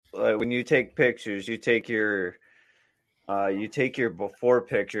when you take pictures, you take your before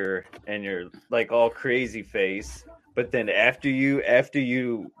picture and you're like all crazy face, but then after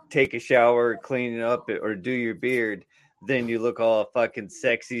you take a shower, clean it up, or do your beard, then you look all fucking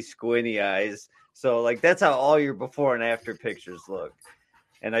sexy, squinty eyes. So like that's how all your before and after pictures look.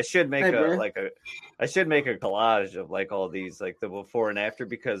 And I should make I should make a collage of like all these, like the before and after,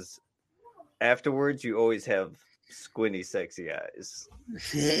 because afterwards you always have squinty, sexy eyes.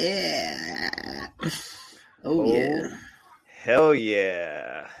 Yeah. Oh yeah. Hell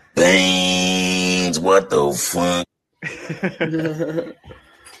yeah. Things, what the fuck?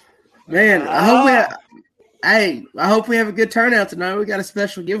 Man, I hope we have a good turnout tonight. We got a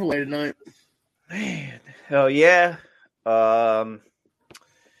special giveaway tonight. Man, hell yeah.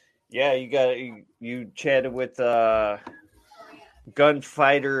 Yeah, you chatted with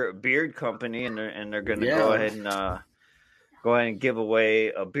Gunfighter Beard Company, and they're gonna go ahead and give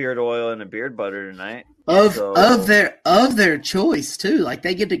away a beard oil and a beard butter tonight. Of their choice too. Like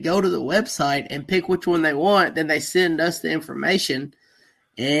they get to go to the website and pick which one they want, then they send us the information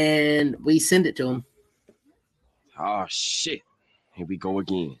and we send it to them. Oh shit. Here we go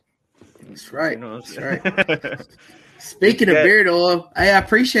again. That's right. That's right. Speaking of beard oil, hey, I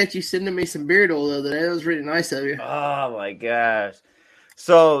appreciate you sending me some beard oil the other day. That was really nice of you. Oh my gosh.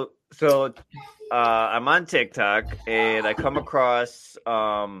 So I'm on TikTok and I come across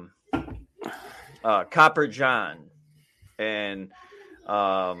Copper John, and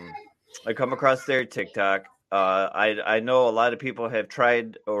I come across their TikTok. I know a lot of people have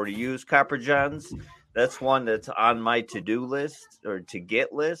tried or used Copper John's. That's one that's on my to-do list or to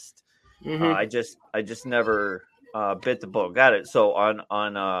get list. Mm-hmm. I just never bit the bullet. Got it. So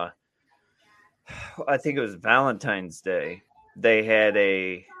on I think it was Valentine's Day, they had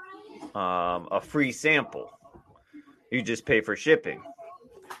a free sample. You just pay for shipping.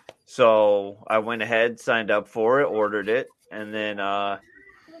 So I went ahead, signed up for it, ordered it, and then I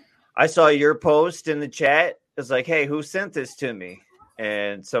saw your post in the chat. It's like, hey, who sent this to me?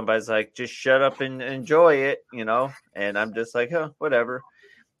 And somebody's like, just shut up and enjoy it, you know? And I'm just like, oh, whatever.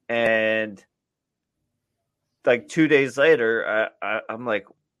 And like 2 days later, I'm like,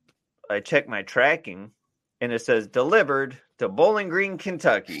 I check my tracking, and it says delivered to Bowling Green,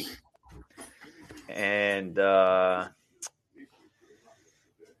 Kentucky. And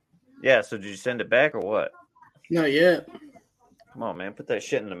yeah, so did you send it back or what? Not yet. Come on, man, put that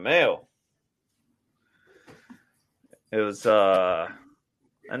shit in the mail. It was I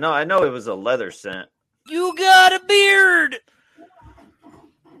know it was a leather scent. You got a beard.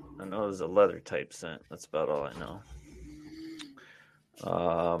 I know it was a leather type scent. That's about all I know.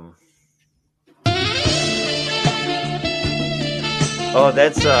 Oh,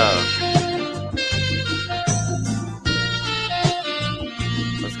 that's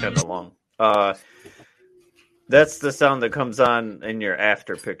kind of long. That's the sound that comes on in your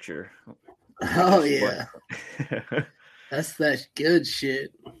after picture. Oh yeah. That's that good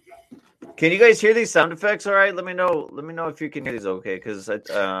shit. Can you guys hear these sound effects all right? Let me know if you can hear these okay, because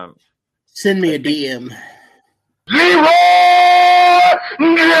send me a DM.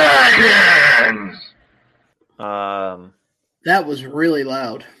 That was really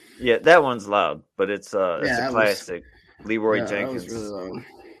loud. Yeah, that one's loud, but it's a classic. Leroy Jenkins. That was really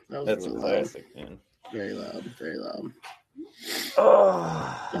loud. That's really a classic, man. Very loud, very loud.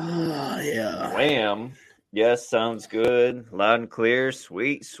 Oh yeah. Wham. Yes, sounds good. Loud and clear.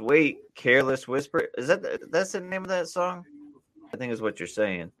 Sweet, sweet. Careless Whisper. That's the name of that song? I think is what you're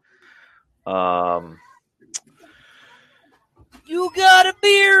saying. You got a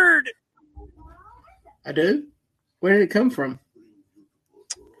beard. I do? Where did it come from?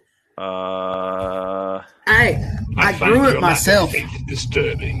 I grew it myself.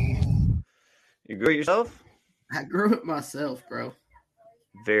 Disturbing. You grew it yourself? I grew it myself, bro.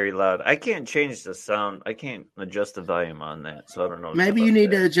 Very loud. I can't change the sound. I can't adjust the volume on that, so I don't know. Maybe you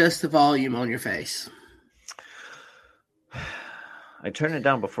need to adjust the volume on your face. I turn it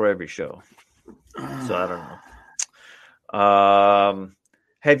down before every show, so I don't know.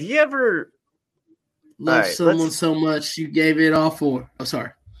 Have you ever loved someone so much you gave it all for? Oh,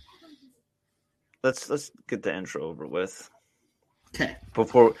 sorry. Let's get the intro over with. Okay.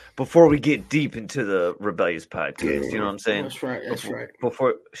 Before we get deep into the Rebellious Podcast, you know what I'm saying? That's right. That's right.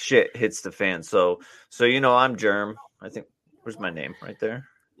 Before shit hits the fan. So you know I'm Germ. I think where's my name? Right there.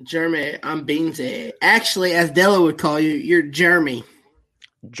 Jeremy, I'm Beansy. Actually, as Della would call you, you're Jeremy.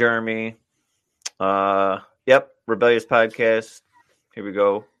 Jeremy. Yep. Rebellious Podcast. Here we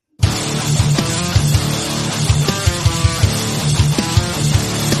go.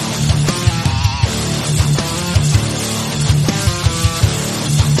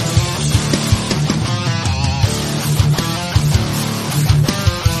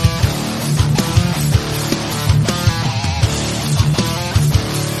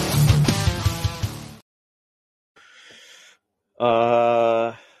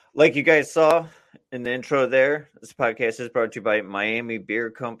 Like you guys saw in the intro there, this podcast is brought to you by Miami Beer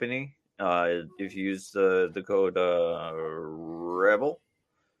Company. If you use the code Rebel,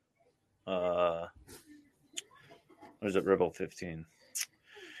 what is it, Rebel 15?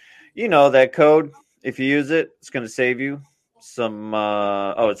 You know that code. If you use it, it's going to save you some.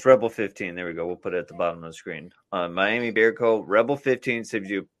 It's Rebel 15. There we go. We'll put it at the bottom of the screen. Miami Beer code Rebel 15 saves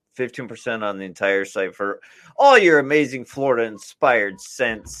you 15% on the entire site for all your amazing Florida-inspired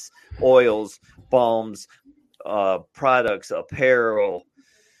scents, oils, balms, products, apparel,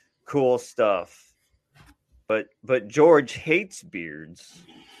 cool stuff. But George hates beards.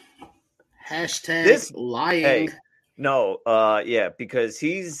 Hashtag lying. Hey, no, because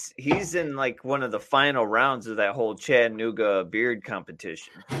he's in like one of the final rounds of that whole Chattanooga beard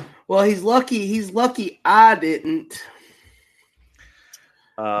competition. Well, he's lucky I didn't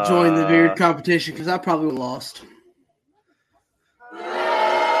join the beard competition because I probably would have lost.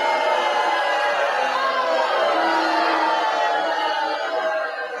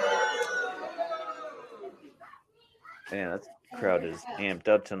 Man, that crowd is amped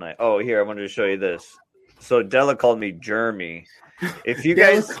up tonight. Oh, here, I wanted to show you this. So Della called me Jeremy. If you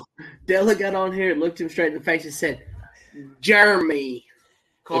Della got on here and looked him straight in the face and said, Jeremy.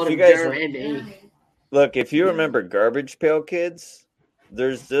 Called him Jeremy. Look, if you remember Garbage Pail Kids,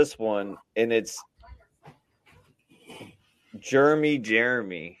 there's this one, and it's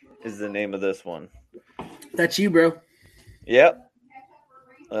Jeremy is the name of this one. That's you, bro. Yep.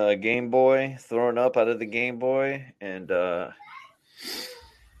 Game Boy, thrown up out of the Game Boy, and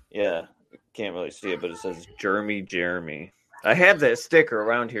can't really see it, but it says Jeremy. I have that sticker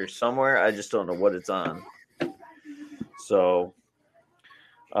around here somewhere. I just don't know what it's on. So,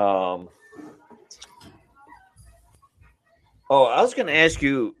 I was going to ask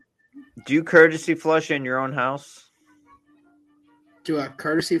you, do you courtesy flush in your own house? Do I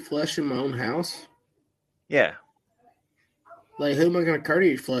courtesy flush in my own house? Yeah. Like, who am I going to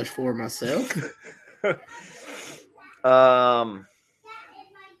courtesy flush for? Myself?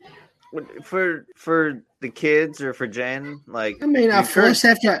 For the kids or for Jen? Like, I mean, I flush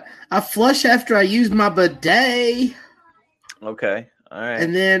after I use my bidet. Okay. All right.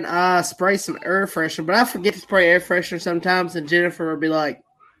 And then I spray some air freshener, but I forget to spray air freshener sometimes, and Jennifer will be like,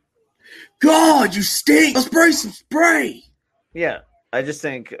 God, you stink. Let's spray some spray. Yeah. I just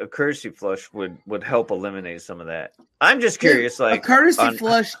think a courtesy flush would help eliminate some of that. I'm just curious. Dude, like a courtesy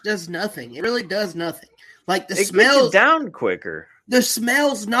flush does nothing. It really does nothing. Like the it smell gets you down quicker. The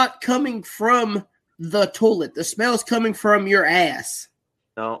smell's not coming from the toilet. The smell's coming from your ass.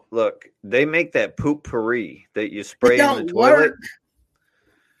 No, look, they make that poop pourri that you spray It in don't the toilet.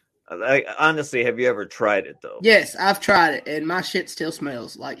 Work. Honestly, have you ever tried it though? Yes, I've tried it, and my shit still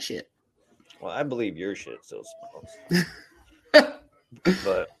smells like shit. Well, I believe your shit still smells.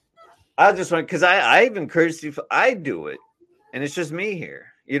 But I just want because I even courtesy I do it, and it's just me here.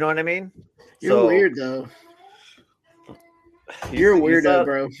 You know what I mean? You're weird though. You're a weirdo,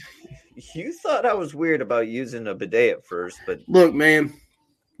 bro. You thought I was weird about using a bidet at first, but look, man.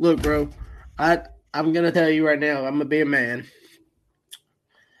 Look, bro. I'm gonna tell you right now. I'm gonna be a man.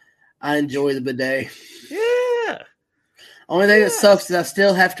 I enjoy the bidet. Yeah. Only thing that sucks is I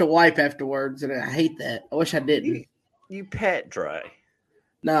still have to wipe afterwards, and I hate that. I wish I didn't. You pat dry.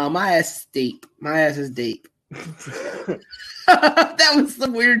 No, my ass is deep. My ass is deep. That was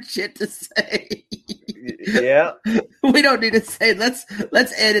some weird shit to say. Yeah. We don't need to say. Let's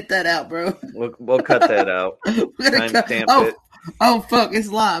edit that out, bro. We'll cut that out. Timestamp it. Oh fuck! It's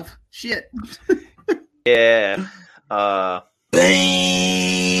live. Shit. Yeah.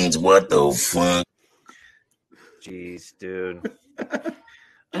 Beans. What the fuck? Jeez, dude.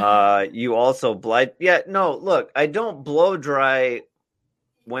 You also blind. Yeah. No. Look, I don't blow dry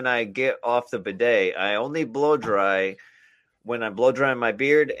when I get off the bidet. I only blow dry when I'm blow drying my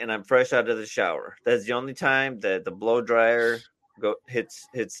beard and I'm fresh out of the shower. That's the only time that the blow dryer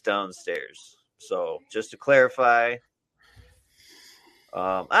hits downstairs. So just to clarify,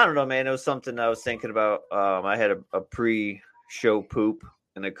 I don't know, man. It was something I was thinking about. I had a pre-show poop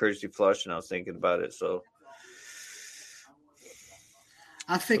and a courtesy flush, and I was thinking about it. So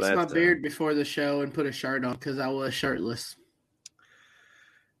I fixed my beard before the show and put a shirt on because I was shirtless.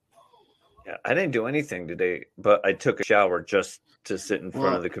 Yeah, I didn't do anything today, but I took a shower just to sit in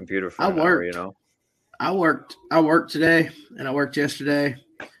front of the computer for an hour, you know? I worked today, and I worked yesterday.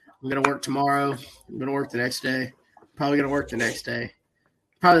 I'm going to work tomorrow. I'm going to work the next day. Probably going to work the next day.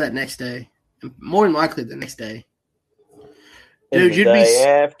 Probably that next day. And more than likely the next day. Dude, you'd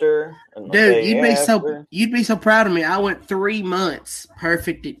be so proud of me. I went 3 months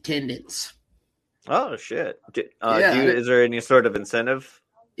perfect attendance. Oh shit! Yeah, Is there any sort of incentive?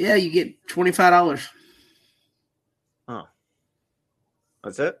 Yeah, you get $25. Oh,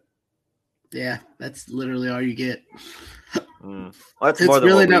 that's it. Yeah, that's literally all you get. Well, that's It's more than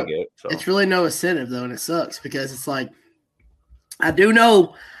really what we get. So. It's really no incentive though, and it sucks because it's like I do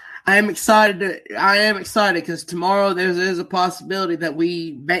know I am excited because tomorrow there's a possibility that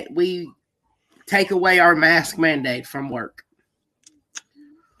we take away our mask mandate from work.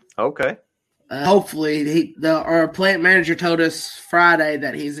 Okay. Hopefully, our plant manager told us Friday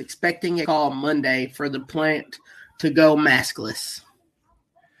that he's expecting a call Monday for the plant to go maskless.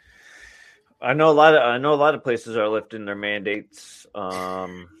 I know a lot of places are lifting their mandates.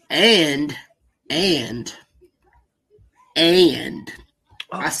 And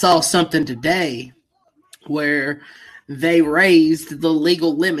I saw something today where they raised the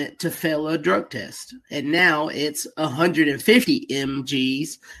legal limit to fail a drug test. And now it's 150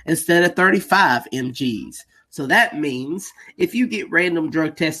 mgs instead of 35 mgs. So that means if you get random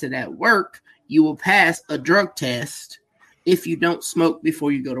drug tested at work, you will pass a drug test if you don't smoke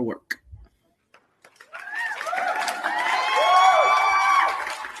before you go to work.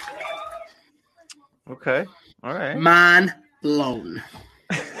 Okay. All right. Mind blown.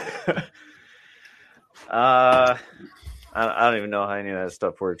 I don't even know how any of that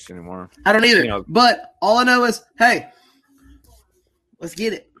stuff works anymore. I don't either. But all I know is, hey, let's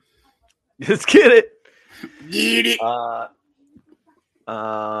get it. Let's get it. Get it.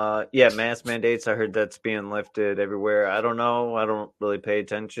 Yeah, mask mandates. I heard that's being lifted everywhere. I don't know. I don't really pay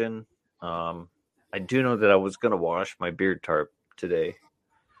attention. I do know that I was gonna wash my beard tarp today,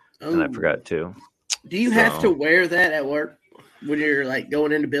 and I forgot to. Do you have to wear that at work when you're like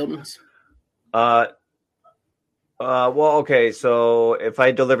going into buildings? Well, okay. So if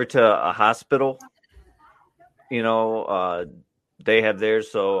I deliver to a hospital, they have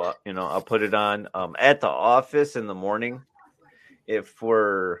theirs. So, I'll put it on at the office in the morning. If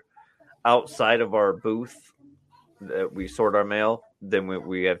we're outside of our booth that we sort our mail, then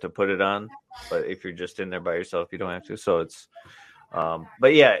we have to put it on. But if you're just in there by yourself, you don't have to. So it's,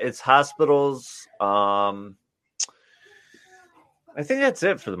 but yeah, it's hospitals. I think that's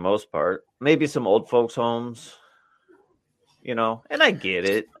it for the most part. Maybe some old folks' homes, and I get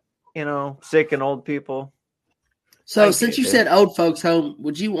it, sick and old people. So since you said old folks' home,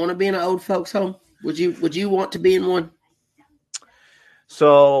 would you want to be in an old folks' home? Would you want to be in one?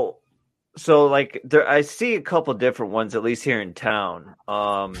 So like there, I see a couple different ones, at least here in town.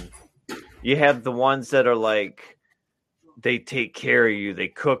 You have the ones that are like, they take care of you, they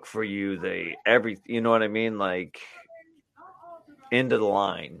cook for you, you know what I mean? Like end of the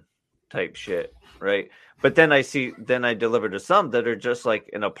line type shit, right? But then I deliver to some that are just like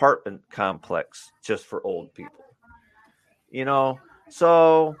an apartment complex just for old people.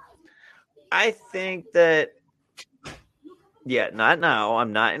 So I think that, yeah, not now.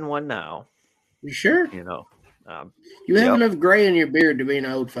 I'm not in one now. You sure? You have enough gray in your beard to be in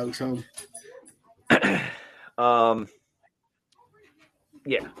an old folks' home.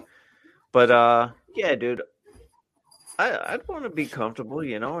 Yeah. But yeah, dude. I'd want to be comfortable,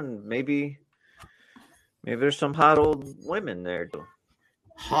 and maybe there's some hot old women there too.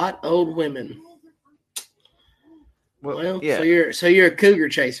 Hot old women. Well, yeah. So you're a cougar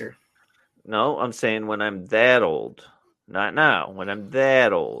chaser. No, I'm saying when I'm that old. Not now, when I'm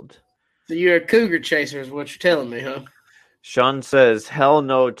that old. So you're a cougar chaser is what you're telling me, huh? Sean says, hell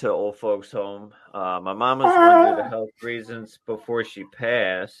no to old folks home. My mom was one due to health reasons before she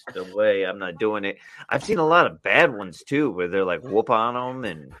passed away. I'm not doing it. I've seen a lot of bad ones, too, where they're like whoop on them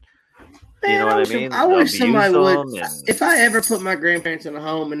and, you know what I mean? I wish somebody would. If I ever put my grandparents in a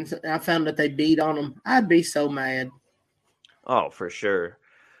home and I found that they beat on them, I'd be so mad. Oh, for sure.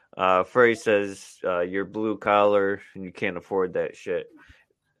 Furry says, you're blue collar and you can't afford that shit.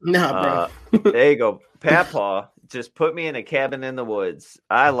 No, bro. There you go. Papaw, just put me in a cabin in the woods.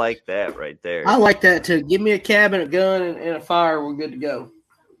 I like that right there. I like that too. Give me a cabin, a gun, and a fire. We're good to go.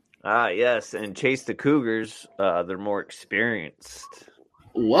 Yes. And chase the cougars. They're more experienced.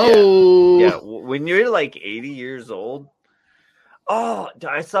 Whoa. Yeah. When you're like 80 years old. Oh,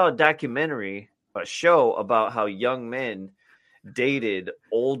 I saw a show about how young men dated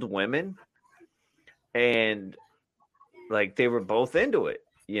old women. And like they were both into it.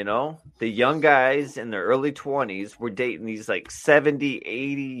 The young guys in their early 20s were dating these like 70,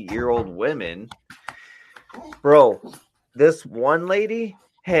 80-year-old women. Bro, this one lady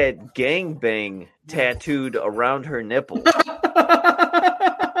had gangbang tattooed around her nipple.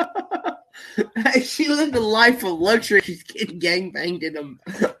 She lived a life of luxury. She's getting gangbanged in an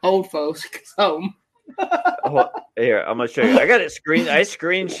old folks' home. Here, I'm gonna show you. I got it I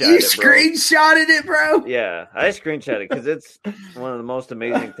screenshot You it, bro. screenshotted it, bro? Yeah, I screenshot it because it's one of the most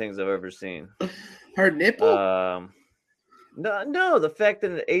amazing things I've ever seen. Her nipple? No, the fact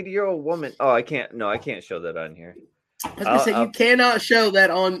that an 80-year-old woman. Oh, I can't show that on here. I was gonna say, you cannot show that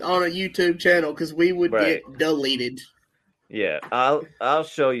on a YouTube channel because we would Right. get deleted. Yeah, I'll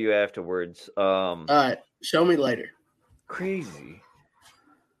show you afterwards. All right, show me later. Crazy,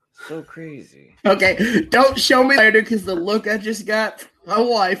 so crazy. Okay, don't show me later because the look I just got, my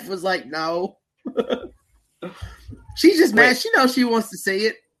wife was like, "No." She's just mad. She knows she wants to see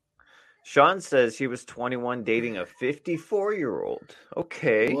it. Sean says he was 21 dating a 54-year-old.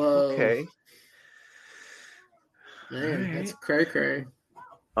 Okay, Whoa. okay. Man, Right. that's cray-cray.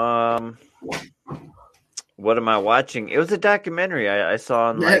 What am I watching? It was a documentary I saw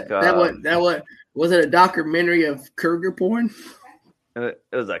on That was it a documentary of cougar porn? It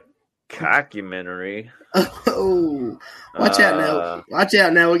was a cockumentary. Oh, watch out now! Watch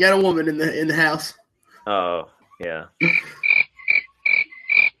out now! We got a woman in the house. Oh yeah.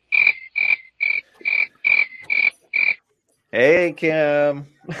 Hey Kim.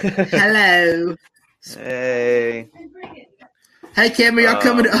 Hello. Hey. Hey Kim, are y'all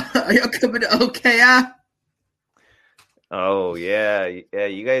coming to OKI? Oh yeah.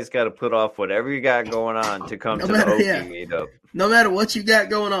 You guys got to put off whatever you got going on to come to the Okie meetup. No matter what you got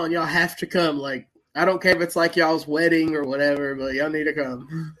going on, y'all have to come. Like, I don't care if it's like y'all's wedding or whatever, but y'all need to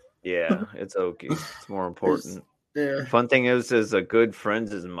come. Yeah, it's Okie. It's more important. Yeah. Fun thing is a good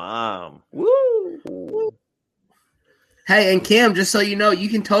friend's his mom. Woo! Hey, and Kim, just so you know, you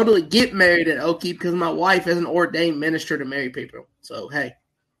can totally get married at Okie because my wife is an ordained minister to marry people. So, hey,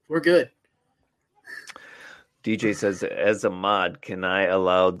 we're good. DJ says, as a mod, can I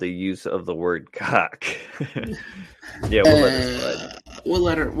allow the use of the word cock? Yeah, we'll let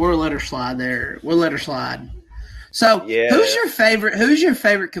her slide. We'll let her slide there. We'll let her slide. So, Yeah. Who's your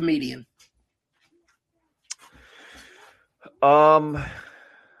favorite comedian?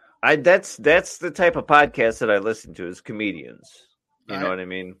 That's the type of podcast that I listen to is comedians. You know what I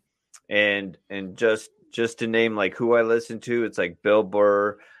mean? And just to name like who I listen to, it's like Bill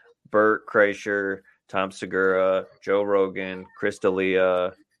Burr, Bert Kreischer, Tom Segura, Joe Rogan, Chris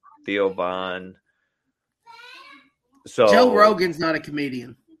D'Elia, Theo Von. So Joe Rogan's not a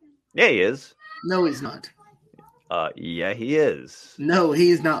comedian. Yeah, he is. No, he's not. Yeah, he is. No,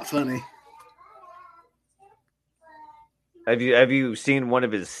 he's not funny. Have you seen one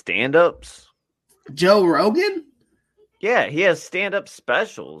of his stand-ups? Joe Rogan? Yeah, he has stand-up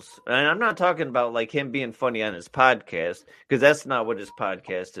specials. And I'm not talking about like him being funny on his podcast, because that's not what his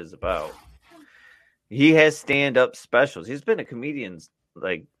podcast is about. He has stand-up specials. He's been a comedian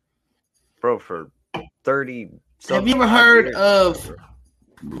like for 30 Have you ever heard of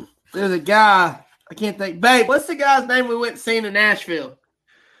there's a guy, I can't think, babe, what's the guy's name we went and seen in Nashville?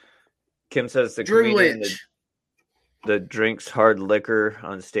 Kim says the Drew comedian Lynch. that drinks hard liquor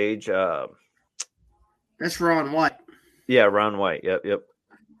on stage. That's Ron White. Yeah, Ron White. Yep.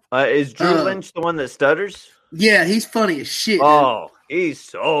 Is Drew Lynch the one that stutters? Yeah, he's funny as shit. Oh, he's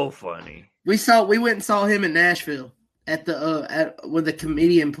so funny. We went and saw him in Nashville at the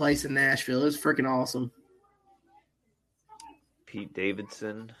comedian place in Nashville. It was freaking awesome. Pete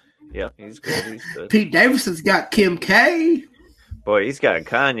Davidson. Yeah, he's good. He's good. Pete Davidson's got Kim K. Boy, he's got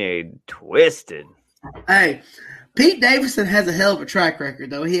Kanye twisted. Hey, Pete Davidson has a hell of a track record,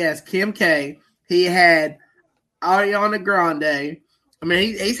 though. He has Kim K. He had Ariana Grande. I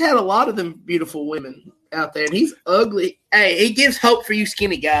mean, he's had a lot of them beautiful women out there, and he's ugly. Hey, he gives hope for you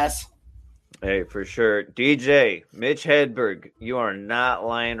skinny guys. Hey, for sure. DJ, Mitch Hedberg, you are not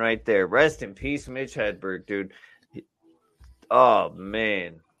lying right there. Rest in peace, Mitch Hedberg, dude. Oh,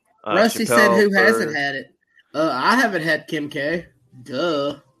 man. Rusty said who hasn't had it? I haven't had Kim K.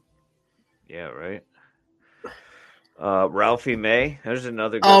 Duh. Yeah, right. Ralphie May. There's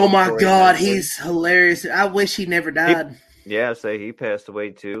another. Oh my God, he's hilarious. I wish he never died. He passed away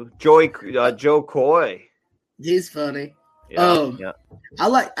too. Joe Coy. He's funny. Yeah. I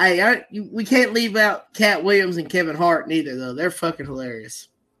like. We can't leave out Cat Williams and Kevin Hart neither, though. They're fucking hilarious.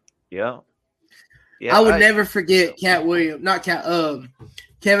 Yeah. I would never forget Cat Williams. Not Cat.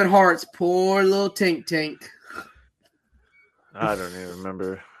 Kevin Hart's poor little tink. I don't even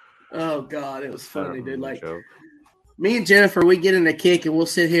remember. Oh God, it was funny, dude. Like me and Jennifer, we get in a kick and we'll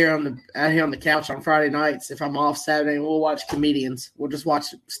sit here out here on the couch on Friday nights. If I'm off Saturday, and we'll watch comedians. We'll just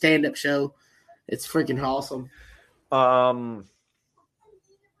watch a stand-up show. It's freaking awesome.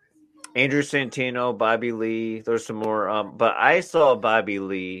 Andrew Santino, Bobby Lee. There's some more. But I saw Bobby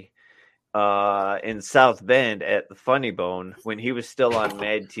Lee in South Bend at the Funny Bone when he was still on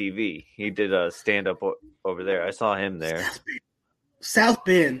Mad TV. He did a stand up over there. I saw him there. South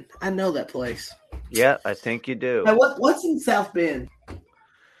Bend. I know that place. Yeah, I think you do. Hey, what's in South Bend?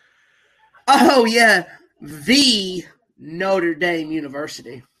 Oh yeah, the Notre Dame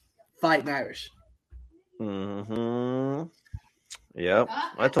University, Fighting Irish. Mm-hmm. Yep,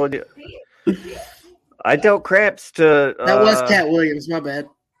 I told you. I dealt craps to. That was Cat Williams. My bad.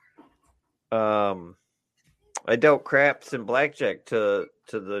 I dealt craps and blackjack to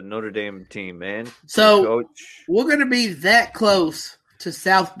the Notre Dame team, man. So Coach. We're gonna be that close to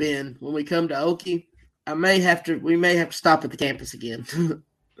South Bend when we come to Okie. We may have to stop at the campus again.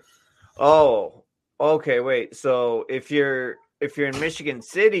 Oh, okay. Wait. So if you're in Michigan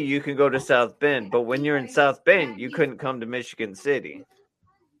City, you can go to South Bend, but when you're in South Bend, you couldn't come to Michigan City.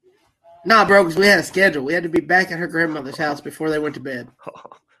 Nah, bro, because we had a schedule. We had to be back at her grandmother's house before they went to bed.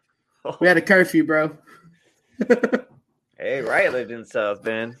 We had a curfew, bro. Hey, Wright lived in South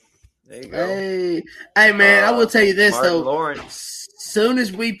Bend. There you go. Hey, man, I will tell you this, Martin though. Lawrence. Soon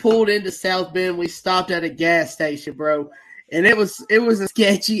as we pulled into South Bend, we stopped at a gas station, bro. And it was a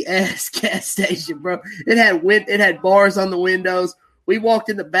sketchy ass gas station, bro. It had bars on the windows. We walked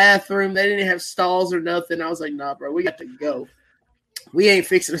in the bathroom. They didn't have stalls or nothing. I was like, nah, bro, we got to go. We ain't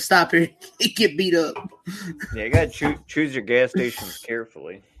fixing to stop here and get beat up. Yeah, you got to choose your gas stations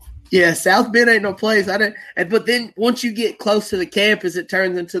carefully. Yeah, South Bend ain't no place. But then once you get close to the campus, it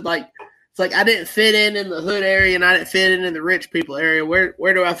turns into it's like I didn't fit in the hood area and I didn't fit in the rich people area.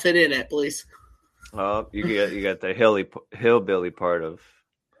 Where do I fit in at, please? Oh, you got the hillbilly part of.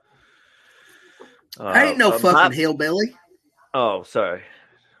 I ain't no fucking hillbilly. Oh, sorry.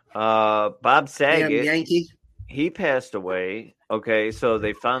 Bob Saget. Yankee. He passed away. Okay, so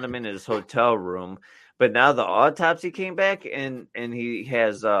they found him in his hotel room, but now the autopsy came back, and he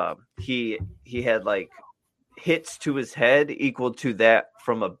has he had like hits to his head equal to that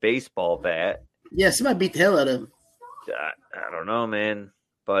from a baseball bat. Yeah, somebody beat the hell out of him. I don't know, man,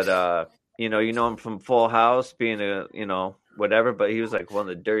 but you know him from Full House, being a whatever, but he was like one of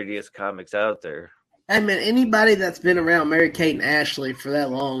the dirtiest comics out there. Hey man, anybody that's been around Mary Kate and Ashley for that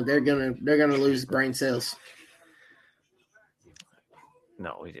long, they're gonna lose brain cells.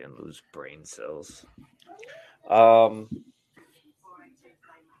 No, we didn't lose brain cells.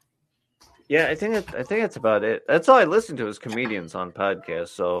 Yeah, I think that's about it. That's all I listen to is comedians on podcasts.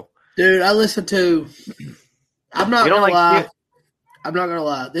 So, dude, I listen to. I'm not gonna lie. I'm not gonna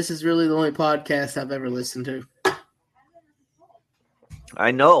lie. This is really the only podcast I've ever listened to. I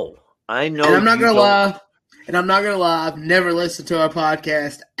know. And I'm not gonna lie. I've never listened to our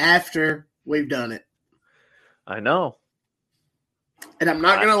podcast after we've done it. I know. And I'm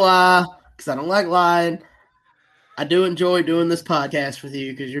not going to lie, because I don't like lying. I do enjoy doing this podcast with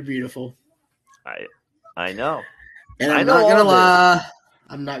you because you're beautiful. I know. And I'm not going to lie.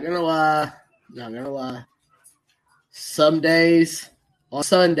 I'm not going to lie. Some days, on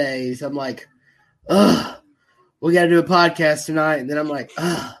Sundays, I'm like, ugh, we got to do a podcast tonight. And then I'm like,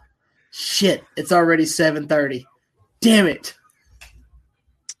 ugh, shit, it's already 7:30. Damn it.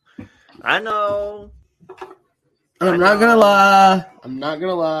 I know. And I'm not going to lie.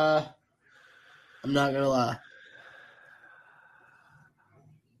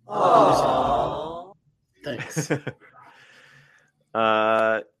 Oh. Thanks.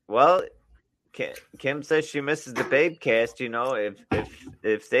 Well, Kim says she misses the Babe cast.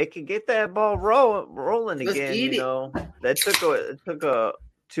 If they could get that ball rolling again, that took a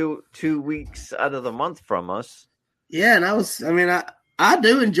 2 weeks out of the month from us. Yeah, and I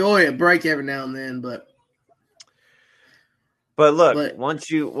do enjoy a break every now and then, but look, once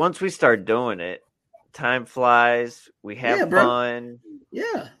we start doing it, time flies. We have fun.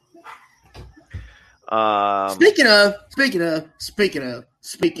 Yeah. Speaking of,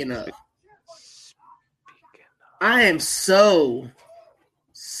 I am so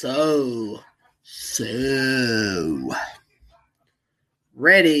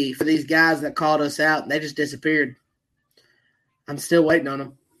ready for these guys that called us out and they just disappeared. I'm still waiting on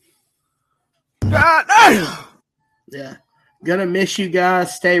them. Yeah. Gonna miss you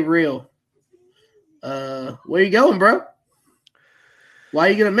guys. Stay real. Where you going, bro? Why are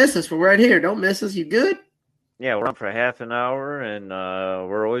you gonna miss us? We're right here. Don't miss us. You good? Yeah, we're on for half an hour, and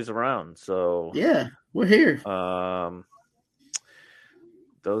we're always around. So yeah, we're here.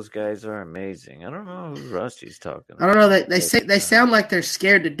 Those guys are amazing. I don't know who Rusty's talking about. I don't know. They sound like they're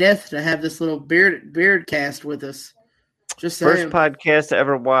scared to death to have this little beard cast with us. Just saying. First podcast I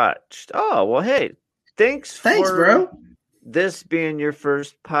ever watched. Oh well, hey, thanks, bro. This being your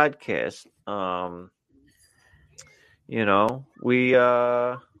first podcast.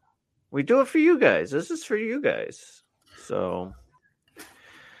 We We do it for you guys. This is for you guys. So,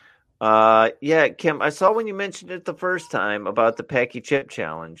 yeah, Kim, I saw when you mentioned it the first time about the Packy Chip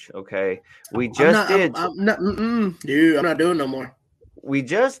Challenge. Okay, we just did. I'm not, dude. I'm not doing no more. We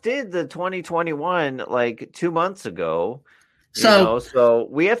just did the 2021 like 2 months ago. So, so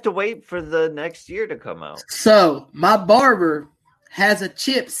we have to wait for the next year to come out. So my barber has a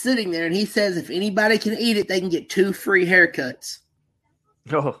chip sitting there, and he says if anybody can eat it, they can get 2 free haircuts.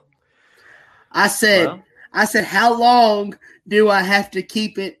 Oh, I said, how long do I have to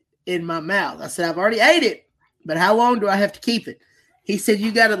keep it in my mouth? I said, I've already ate it, but how long do I have to keep it? He said,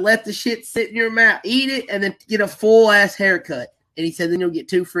 you got to let the shit sit in your mouth, eat it, and then get a full-ass haircut. And he said, then you'll get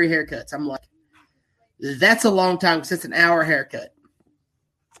 2 free haircuts. I'm like, that's a long time because it's an hour haircut.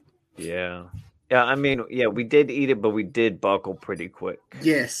 Yeah. Yeah, I mean, yeah, we did eat it, but we did buckle pretty quick.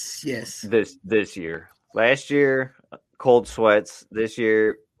 Yes. This year. Last year, cold sweats. This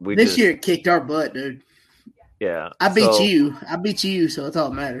year, This year it kicked our butt, dude. Yeah. I beat you, so that's all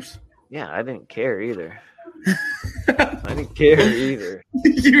that matters. Yeah, I didn't care either. I didn't care either.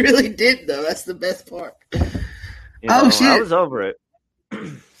 You really did, though. That's the best part. Shit. I was over it.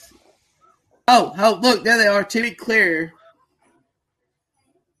 Oh, look, there they are. To be clear.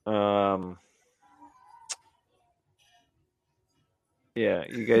 Yeah,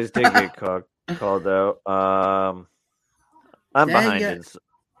 you guys did get called out. I'm behind it.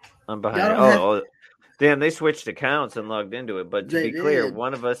 I'm behind. Damn, they switched accounts and logged into it. But to be clear,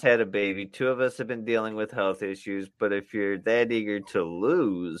 one of us had a baby. 2 of us have been dealing with health issues. But if you're that eager to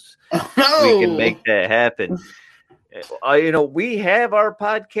lose, we can make that happen. We have our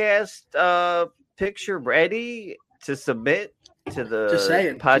podcast picture ready to submit to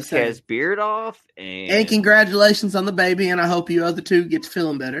the podcast Beard Off. And congratulations on the baby. And I hope you other 2 get to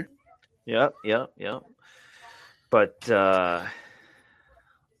feeling better. Yep. But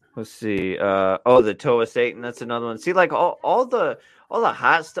let's see. The Toa Satan. That's another one. See, like all the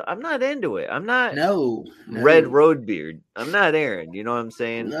hot stuff. I'm not into it. I'm not. No. Red Road Beard. I'm not Aaron. You know what I'm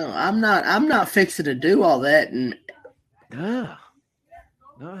saying? No, I'm not. I'm not fixing to do all that and no.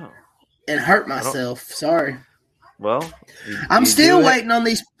 And hurt myself. Sorry. Well, I'm still waiting on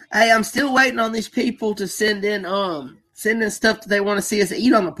these. Hey, I'm still waiting on these people to send in stuff that they want to see us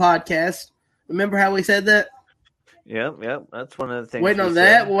eat on the podcast. Remember how we said that? Yep. That's one of the things. Waiting on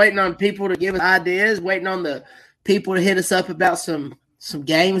that. We're waiting on people to give us ideas. Waiting on the people to hit us up about some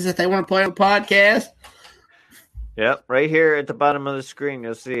games that they want to play on the podcast. Yep, right here at the bottom of the screen,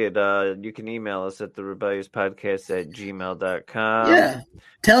 you'll see it. You can email us at therebelliousPodcast@gmail.com. Yeah.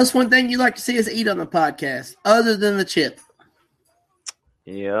 Tell us one thing you'd like to see us eat on the podcast, other than the chip.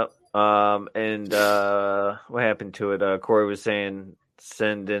 Yep. And what happened to it? Corey was saying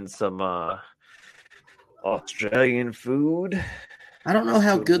send in some Australian food. I don't know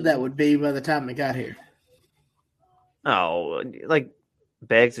how good that would be by the time it got here. Oh, like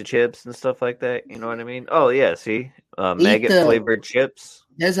bags of chips and stuff like that. You know what I mean? Oh, yeah. See? Maggot-flavored chips.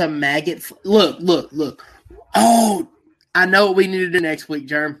 There's a maggot. Look. Oh, I know what we need to do next week,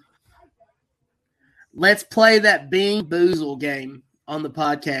 Germ. Let's play that Bean Boozle game on the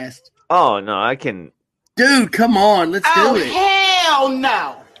podcast. Oh, no, I can. Dude, come on. Let's do it. Hell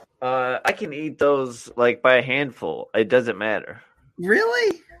no. I can eat those like by a handful. It doesn't matter.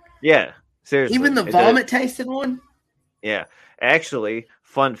 Really? Yeah. Seriously. Even the vomit tasted one? Yeah. Actually,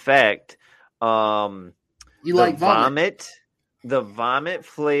 fun fact. You like vomit? The vomit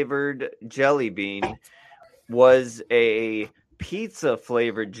flavored jelly bean was a pizza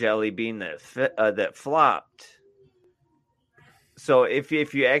flavored jelly bean that flopped. So if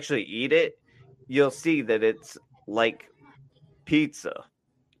you actually eat it, you'll see that it's like pizza,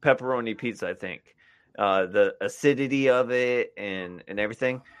 pepperoni pizza. I think the acidity of it and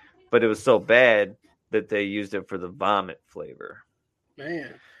everything, but it was so bad that they used it for the vomit flavor.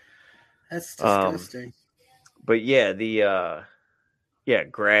 Man, that's disgusting. But yeah, the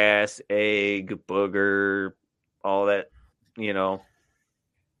grass, egg, booger, all that, I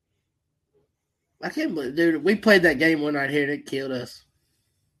can't believe, dude, we played that game one night here and it killed us.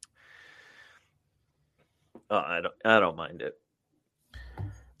 Oh, I don't mind it.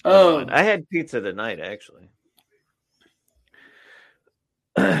 I had pizza tonight, actually.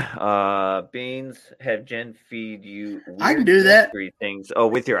 Beans, have Jen feed you weird I can do that. Things. Oh,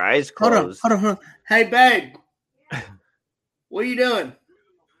 with your eyes closed. Hold on. Hey, babe. What are you doing?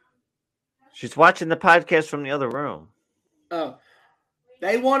 She's watching the podcast from the other room. Oh.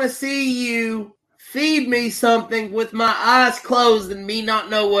 They want to see you feed me something with my eyes closed and me not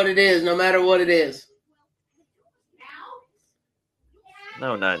know what it is, no matter what it is.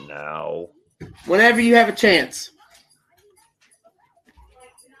 No, not now. Whenever you have a chance.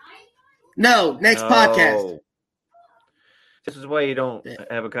 No, next podcast. This is why you don't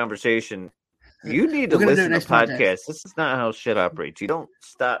have a conversation. You need to We're gonna do it listen to next podcast. podcasts. This is not how shit operates. You don't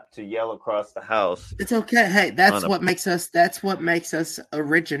stop to yell across the house. It's okay. Hey, that's what makes us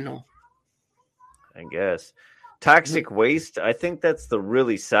original. I guess. Toxic waste, I think that's the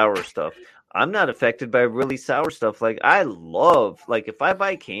really sour stuff. I'm not affected by really sour stuff. Like, I love, like, if I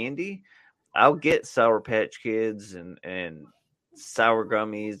buy candy, I'll get Sour Patch Kids and sour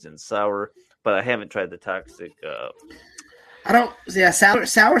gummies and sour, but I haven't tried the toxic. I don't. Yeah,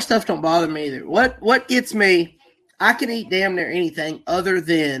 sour stuff don't bother me either. What gets me? I can eat damn near anything other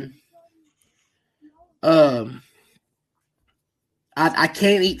than, I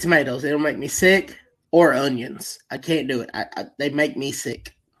can't eat tomatoes. It'll make me sick. Or onions. I can't do it. They make me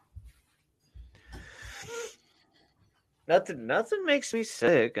sick. Nothing makes me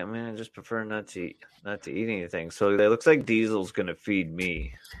sick. I mean, I just prefer not to eat anything. So it looks like Diesel's gonna feed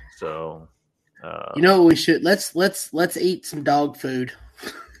me. So you know what we should let's eat some dog food.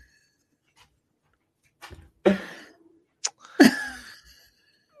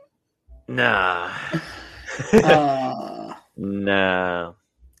 Nah. Nah.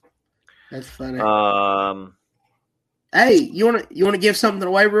 That's funny. Hey, you wanna give something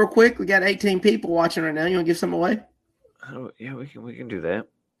away real quick? We got 18 people watching right now. You wanna give something away? Oh, yeah, we can do that.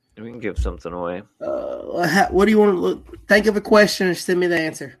 We can give something away. What do you want to look? Think of a question and send me the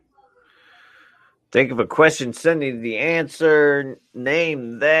answer. Think of a question, send me the answer,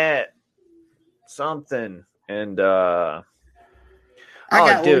 name that something. And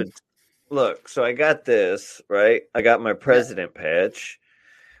dude, look, so I got this, right? I got my president patch,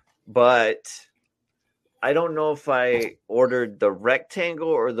 but I don't know if I ordered the rectangle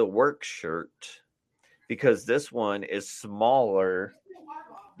or the work shirt because this one is smaller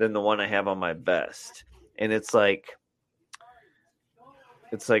than the one I have on my vest. And it's like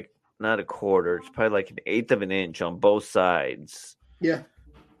not a quarter. It's probably like 1/8 of an inch on both sides. Yeah.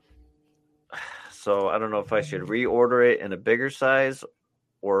 So I don't know if I should reorder it in a bigger size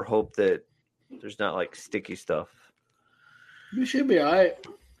or hope that there's not like sticky stuff. You should be all right.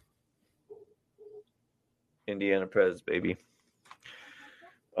 Indiana Prez, baby.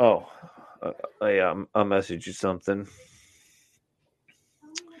 Oh, yeah, I'll message you something.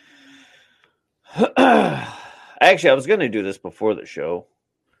 Actually, I was going to do this before the show.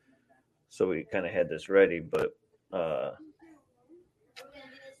 So we kind of had this ready, but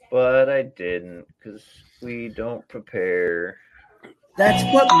I didn't because we don't prepare. That's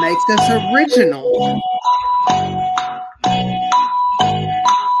what makes us original.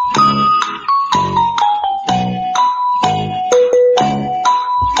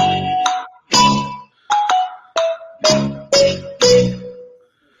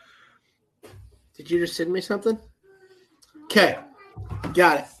 Did you just send me something? Okay,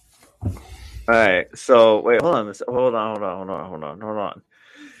 got it. All right, so wait, hold on.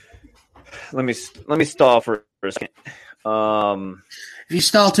 Let me stall for a second. If you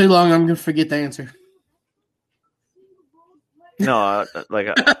stall too long, I'm gonna forget the answer. No,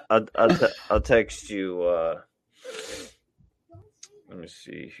 I'll text you. Let me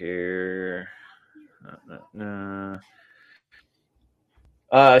see here.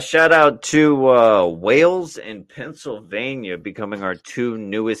 Shout out to Wales and Pennsylvania becoming our 2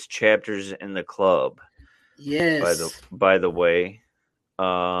 newest chapters in the club. Yes. By the way.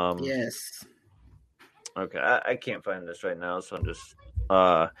 Yes. Okay, I can't find this right now, so I'm just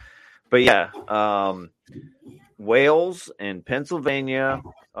but yeah, Wales and Pennsylvania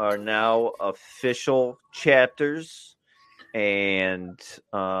are now official chapters. And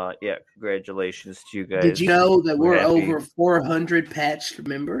yeah, congratulations to you guys. Did you know that we're over 400 patched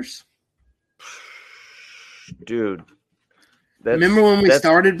members? Dude. Remember when we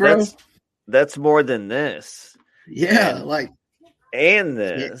started, bro? That's more than this. Yeah, and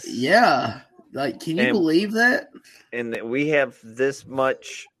this. Yeah. Like, can you believe that? And that we have this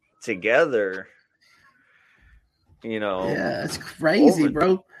much together, you know. Yeah, it's crazy,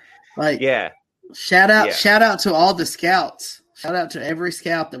 bro. Like, yeah. Shout out to all the scouts. Shout out to every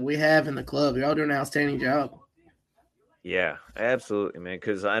scout that we have in the club. You're all doing an outstanding job. Yeah, absolutely, man.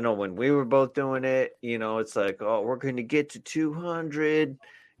 Because I know when we were both doing it, you know, it's like, oh, we're going to get to 200,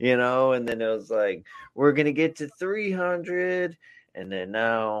 you know, and then it was like, we're going to get to 300, and then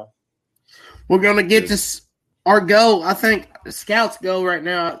now we're going to get to our goal. I think the scouts' goal right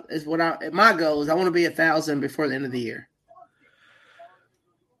now is my goal is I want to be 1,000 before the end of the year.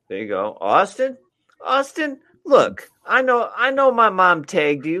 There you go. Austin, look, I know my mom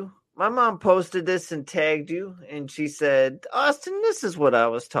tagged you. My mom posted this and tagged you, and she said, Austin, this is what I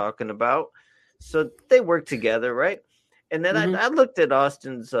was talking about. So they work together, right? And then I looked at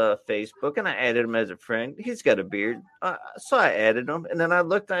Austin's Facebook and I added him as a friend. He's got a beard. So I added him. And then I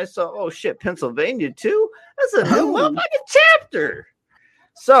looked and I saw, oh, shit, Pennsylvania, too? That's a new motherfucking chapter.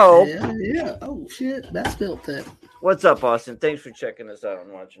 So. Yeah. Oh, shit. That spelled that. What's up, Austin? Thanks for checking us out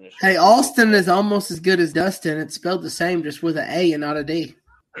and watching this show. Hey, Austin is almost as good as Dustin. It's spelled the same, just with an A and not a D.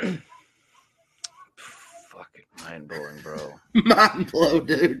 Fucking mind-blowing, bro. Mind blow,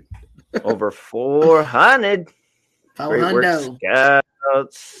 dude. Over 400. Hundo.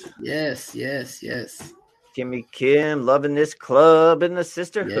 Scouts. Yes. Kimmy Kim loving this club and the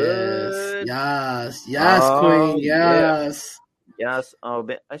sisterhood. Yes, Oh, Queen. Yes. Yes. Oh,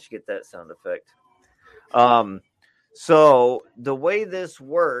 man, I should get that sound effect. So the way this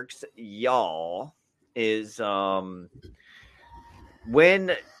works, y'all, is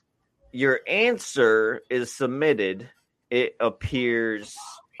when your answer is submitted, it appears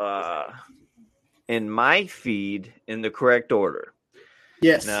in my feed in the correct order.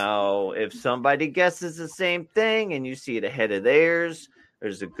 Yes. Now, if somebody guesses the same thing and you see it ahead of theirs,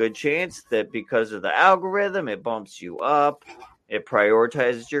 there's a good chance that because of the algorithm, it bumps you up. It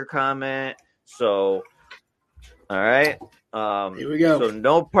prioritizes your comment. So, all right. Here we go. So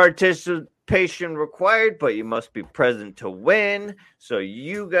no participation required, but you must be present to win. So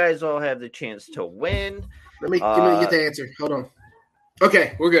you guys all have the chance to win. Let me get the answer. Hold on.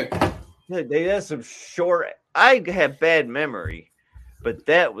 Okay, we're good. They had some short. I have bad memory, but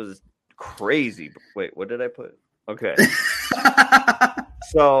that was crazy. Wait, what did I put? Okay.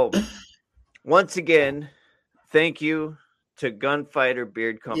 So once again, thank you to Gunfighter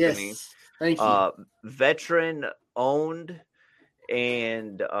Beard Company. Yes, thank you. Veteran owned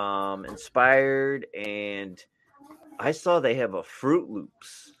and inspired, and I saw they have a Fruit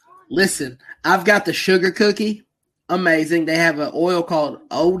Loops. Listen, I've got the sugar cookie. Amazing. They have an oil called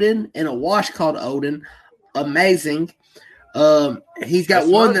Odin and a wash called Odin. Amazing. He's got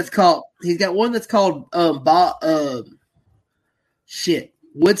one that's called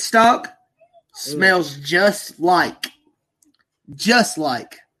Woodstock. Smells just like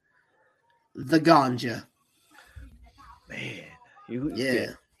the ganja. Man, you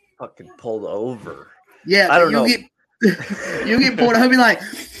get fucking pulled over. Yeah, I don't know. You get pulled over. Be like,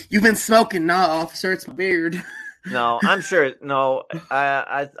 you've been smoking. Nah, officer, it's my beard. No, I'm sure. No,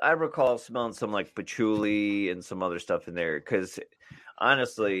 I recall smelling some like patchouli and some other stuff in there. Because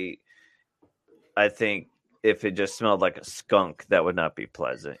honestly, I think if it just smelled like a skunk, that would not be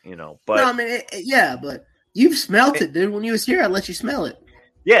pleasant. But no, I mean, but you've smelt it, dude. When you was here, I let you smell it.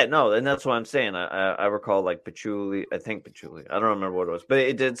 Yeah, no, and that's what I'm saying. I recall like patchouli. I think patchouli. I don't remember what it was, but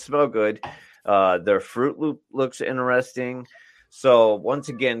it did smell good. Their Fruit Loop looks interesting. So once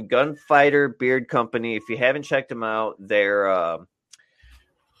again, Gunfighter Beard Company. If you haven't checked them out, their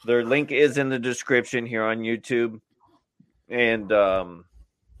link is in the description here on YouTube. And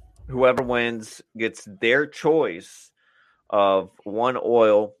whoever wins gets their choice of one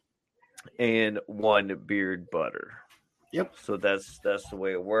oil and one beard butter. Yep. So that's the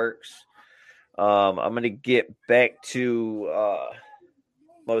way it works. I'm gonna get back to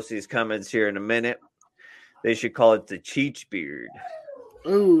most of these comments here in a minute. They should call it the Cheech beard.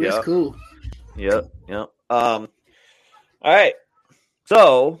 Ooh, that's cool. Yep. All right.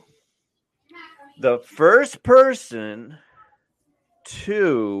 So the first person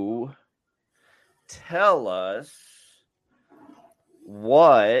to tell us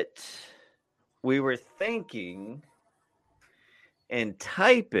what we were thinking and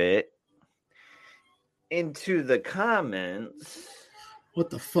type it into the comments.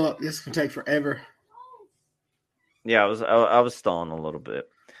 What the fuck? This can take forever. Yeah, I was stalling a little bit.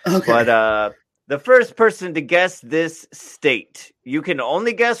 Okay. But the first person to guess this state, you can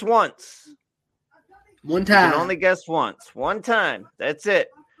only guess once. One time. You can only guess once. One time. That's it.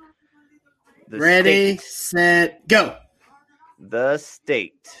 Ready, set, go. The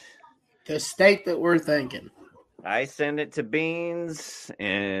state. The state that we're thinking. I send it to Beans,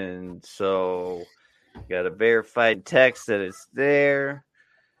 and so got a verified text that it's there.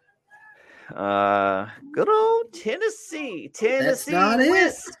 Good old Tennessee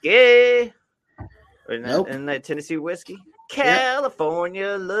whiskey. Nope. Isn't that Tennessee whiskey?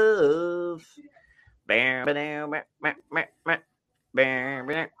 California love. Damn, they're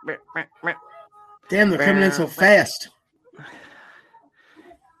coming in so fast.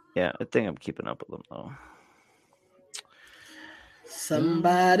 Yeah, I think I'm keeping up with them though.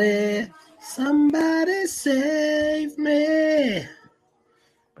 Somebody save me.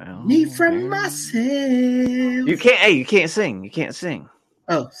 Me from myself. You can't sing. You can't sing.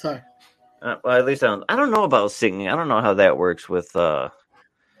 Oh, sorry. Well, at least I don't know about singing. I don't know how that works with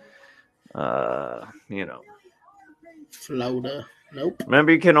Florida. Nope.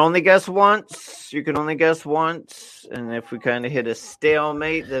 Remember, you can only guess once. And if we kind of hit a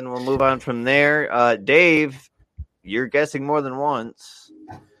stalemate, then we'll move on from there. Dave, you're guessing more than once.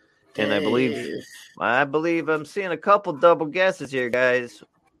 And I believe I'm seeing a couple double guesses here, guys.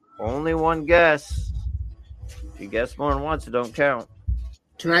 Only one guess. If you guess more than once, it don't count.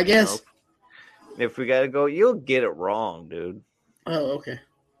 Can I guess? If we got to go, you'll get it wrong, dude. Oh, okay.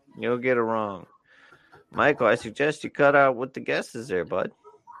 You'll get it wrong. Michael, I suggest you cut out with the guesses there, bud.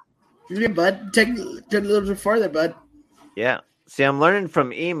 Yeah, bud. Take it a little bit further, bud. Yeah. See, I'm learning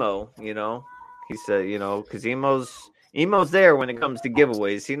from Emo, He said, because Emo's there when it comes to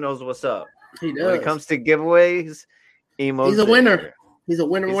giveaways. He knows what's up. He does. When it comes to giveaways, Emo's He's a winner. there. He's a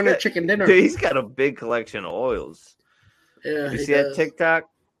winner chicken dinner. Dude, he's got a big collection of oils. Yeah, you see that TikTok?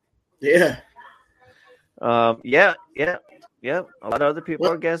 Yeah. Yeah. A lot of other people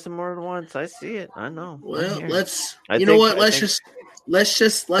are guessing more than once. I see it. I know. Well, let's let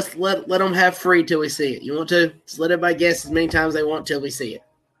them have free till we see it. You want to? Just let everybody guess as many times they want till we see it.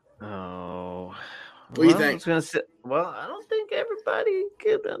 Oh. What do you think? I was gonna say, I don't think everybody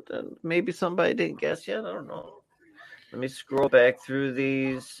could. Maybe somebody didn't guess yet. I don't know. Let me scroll back through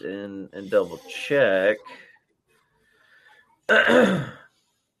these and double check.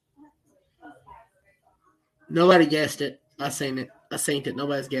 Nobody guessed it. I seen it.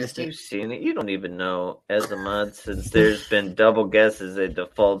 Nobody's guessed it. You've seen it. You don't even know. As a mod, since there's been double guesses, it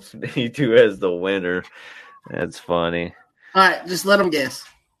defaults me to as the winner. That's funny. All right, just let them guess.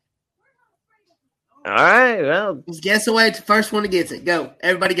 All right, well. Just guess away. It's the first one that gets it. Go.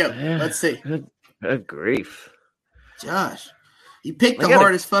 Everybody go. Yeah, let's see. Good grief. Josh, you picked the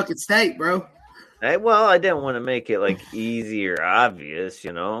hardest fucking state, bro. I didn't want to make it easy or obvious,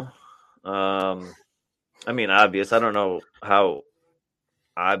 obvious. I don't know how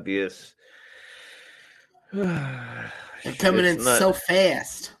obvious. They're coming in so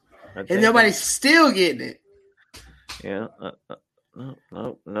fast, and nobody's still getting it. Yeah.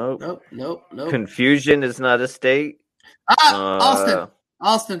 Nope. Confusion is not a state.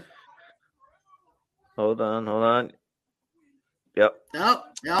 Austin. Hold on. Yep. Nope.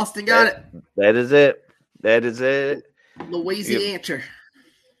 Austin got it. That is it. Louisiana.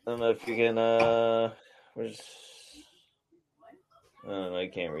 I don't know if you can. I don't know. I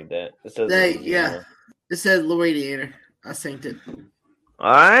can't read that. It says It says Louisiana. I synced it.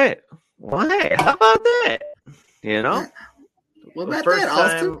 All right. Why? How about that? What about that,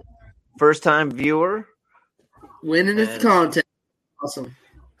 Austin? First time viewer. Winning this contest. Awesome.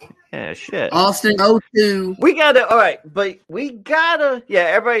 Yeah, shit. Austin 02. We gotta, all right, but we gotta,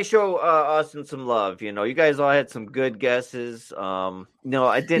 everybody show Austin some love. You guys all had some good guesses. I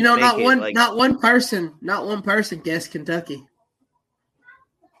didn't. Not one person guessed Kentucky.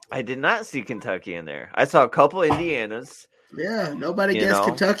 I did not see Kentucky in there. I saw a couple Indianas. Yeah, nobody guessed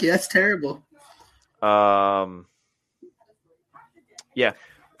Kentucky. That's terrible. Yeah,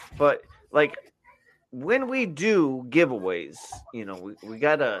 but when we do giveaways, we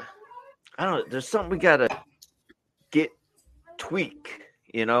gotta. I don't know. There's something we gotta tweak,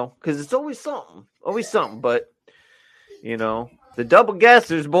 because it's always something. But the double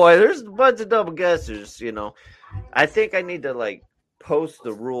guessers, boy, there's a bunch of double guessers. I think I need to post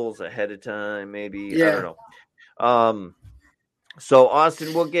the rules ahead of time, maybe. Yeah. I don't know. So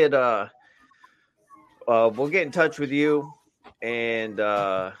Austin, we'll get in touch with you and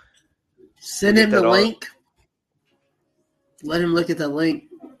send him the link. Let him look at the link.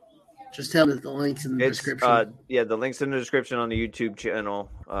 Just tell him that the link's in the description. The link's in the description on the YouTube channel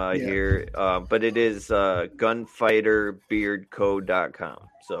here. But it is gunfighterbeardco.com.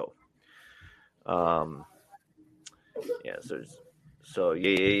 So, yeah.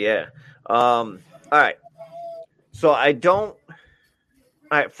 All right. So all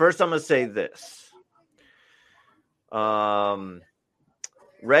right. First, I'm going to say this.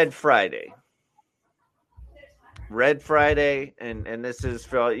 Red Friday, and this is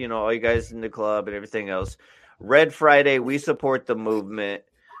for all you guys in the club and everything else. Red Friday, we support the movement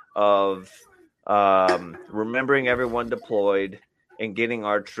of remembering everyone deployed and getting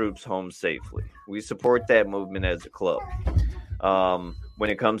our troops home safely. We support that movement as a club. When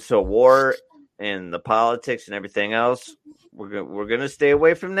it comes to war and the politics and everything else, we're gonna stay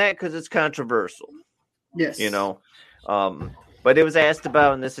away from that because it's controversial. Yes, but it was asked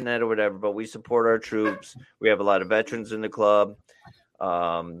about and this and that or whatever. But we support our troops. We have a lot of veterans in the club.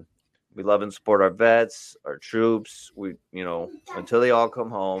 We love and support our vets, our troops. We, until they all come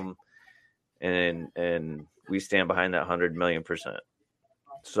home, and we stand behind that 100,000,000%.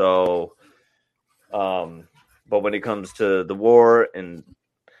 So, but when it comes to the war and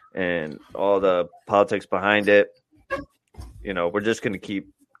all the politics behind it, we're just gonna keep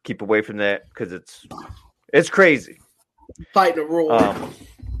away from that because it's crazy. Fighting a rule.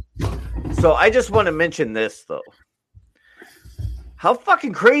 So I just want to mention this though. How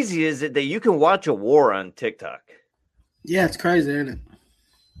fucking crazy is it that you can watch a war on TikTok? Yeah, it's crazy, isn't it?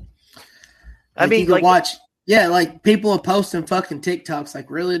 I mean, you can watch. Yeah, like people are posting fucking TikToks. Like,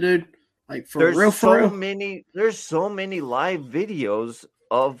 really, dude? Like for real? There's so many live videos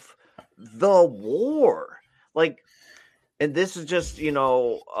of the war. Like, and this is just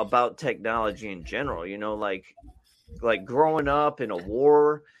about technology in general. Like growing up in a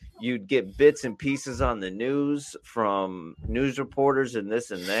war, you'd get bits and pieces on the news from news reporters and this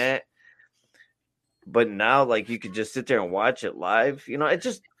and that. But now, like, you could just sit there and watch it live.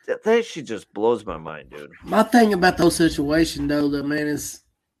 That shit just blows my mind, dude. My thing about those situations, though, man, is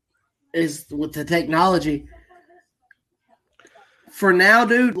with the technology. For now,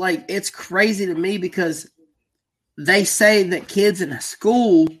 dude, like, it's crazy to me because they say that kids in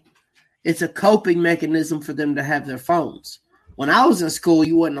school, it's a coping mechanism for them to have their phones. When I was in school,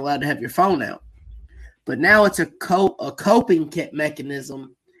 you wasn't allowed to have your phone out. But now it's a coping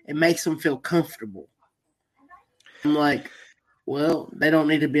mechanism. It makes them feel comfortable. I'm like, well, they don't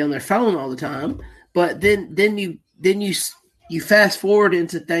need to be on their phone all the time. But then you fast forward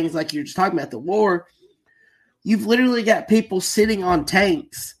into things like you're just talking about the war. You've literally got people sitting on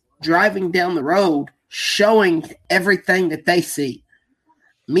tanks, driving down the road, showing everything that they see.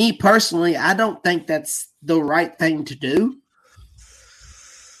 Me personally, I don't think that's the right thing to do.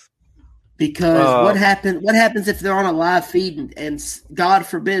 Because what happens if they're on a live feed and God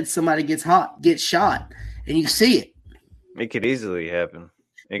forbid somebody gets shot and you see it? It could easily happen.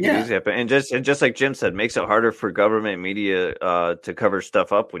 And just like Jim said, makes it harder for government media to cover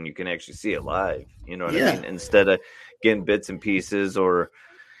stuff up when you can actually see it live. You know what I mean? Instead of getting bits and pieces or,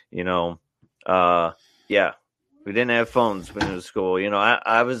 we didn't have phones when we was school.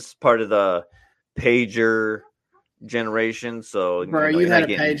 I was part of the pager generation. So, bro, you had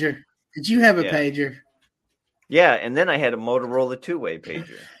a pager. Did you have a pager? Yeah, and then I had a Motorola two-way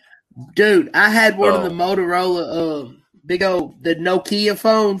pager. Dude, I had one of the Motorola big old the Nokia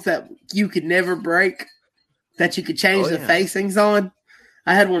phones that you could never break, that you could change the facings on.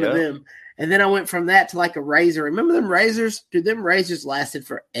 I had one of them. And then I went from that to like a Razor. Remember them Razors? Dude, them Razors lasted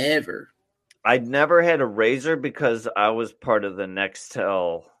forever. I never had a Razor because I was part of the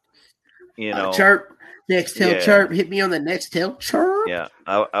Nextel, Chirp. Nextel chirp. Hit me on the Nextel chirp. Yeah,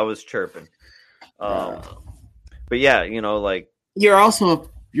 I was chirping. But yeah, like you're also not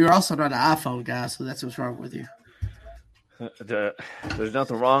an iPhone guy, so that's what's wrong with you. There's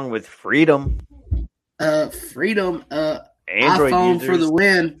nothing wrong with freedom. Freedom. Android iPhone users, for the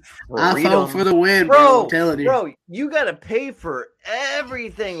win. Freedom. iPhone for the win, bro. I'm telling you. Bro, you gotta pay for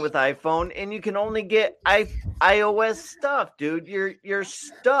everything with iPhone, and you can only get iOS stuff, dude. You're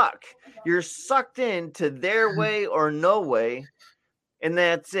stuck. You're sucked into their way or no way, and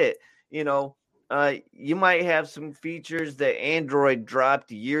that's it. You might have some features that Android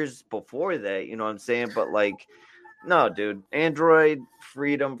dropped years before that. You know what I'm saying? But like, no, dude. Android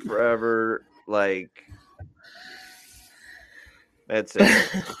freedom forever. Like, that's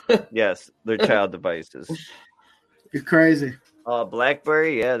it. Yes, they're child devices. You're crazy.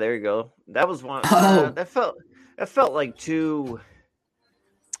 BlackBerry. Yeah, there you go. That was one. That felt like too.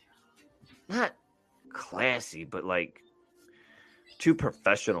 Not classy, but like too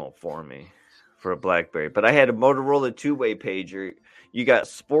professional for me for a BlackBerry. But I had a Motorola two-way pager. You got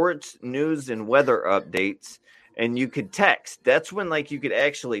sports, news, and weather updates, and you could text. That's when like you could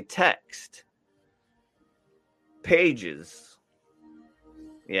actually text pages.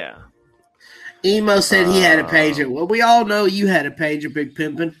 Yeah. Emo said he had a pager. Well, we all know you had a pager, Big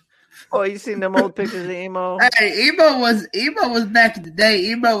Pimpin'. Oh, you seen them old pictures of Emo? Hey, Emo was back in the day.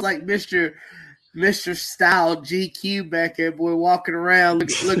 Emo was like Mr. Style GQ back there, boy, walking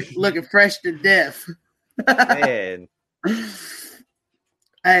around looking fresh to death. Man.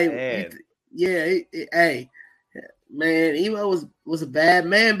 Hey, man, Emo was a bad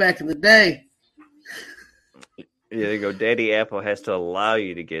man back in the day. Yeah, there you go. Daddy Apple has to allow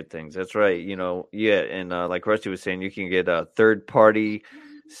you to get things. That's right. And like Rusty was saying, you can get third-party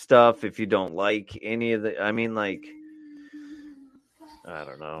stuff if you don't like any of the. I mean, like, I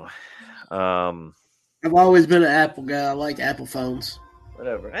don't know. I've always been an Apple guy. I like Apple phones.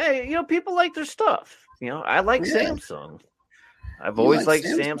 Whatever. Hey, people like their stuff. I like Samsung. I've always liked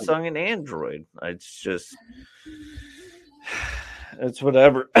Samsung and Android. It's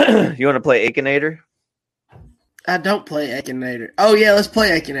whatever. You want to play Akinator? I don't play Akinator. Oh, yeah, let's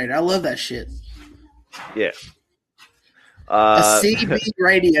play Akinator. I love that shit. Yeah. A CB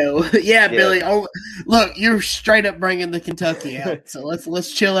radio. Yeah, Billy. Oh, look, you're straight up bringing the Kentucky out. So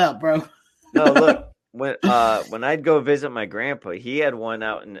let's chill out, bro. No, look. When I'd go visit my grandpa, he had one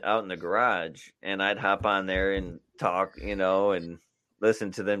out in the garage, and I'd hop on there and talk, and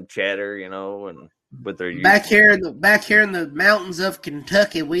listen to them chatter, and with their back here in the mountains of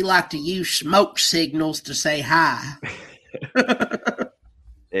Kentucky, we like to use smoke signals to say hi. There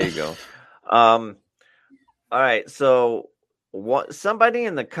you go. All right, so somebody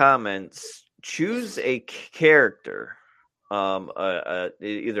in the comments choose a character.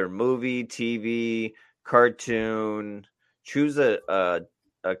 Either movie, TV, cartoon. Choose a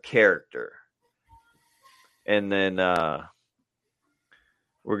character, and then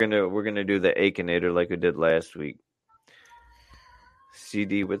we're gonna do the Akinator like we did last week.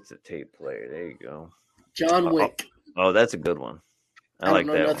 CD with the tape player. There you go. John Wick. Oh, that's a good one. I like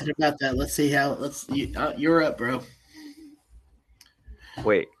that. I don't know nothing about that. Let's see how. You're up, bro.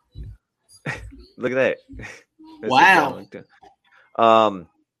 Wait. Look at that. Wow. So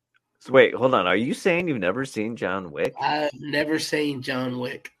wait, hold on. Are you saying you've never seen John Wick? I've never seen John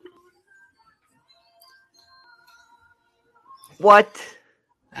Wick. What?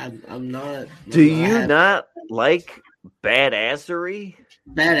 I'm not. Do you not like badassery?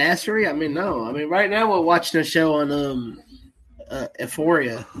 Badassery? I mean, no. I mean, right now we're watching a show on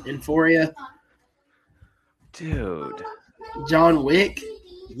Euphoria. Dude. John Wick?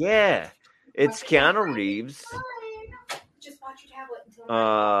 Yeah. It's Keanu Reeves. Just watch your tablet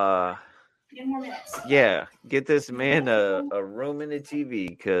until 10 more minutes. Yeah. Get this man a room and a TV,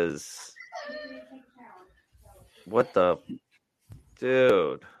 because what the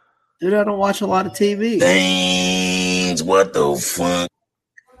dude? Dude, I don't watch a lot of TV. Things, what the fuck?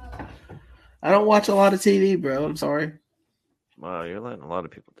 I don't watch a lot of TV, bro. I'm sorry. Wow, you're letting a lot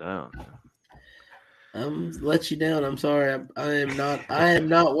of people down. Let you down. I'm sorry. I am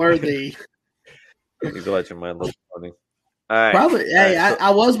not worthy. You go let your mind look funny. All right. Probably. Hey, I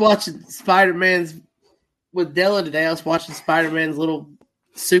was watching Spider-Man's with Della today. I was watching Spider-Man's little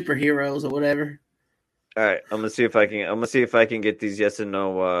superheroes or whatever. All right. I'm gonna see if I can get these yes and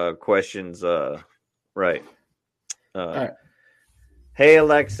no questions right. All right. Hey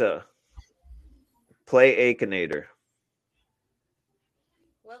Alexa, play Akinator.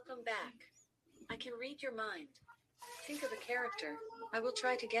 Welcome back. I can read your mind. Think of a character. I will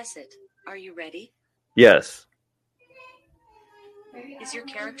try to guess it. Are you ready? Yes. Is your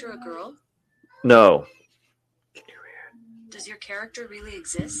character a girl? No. Does your character really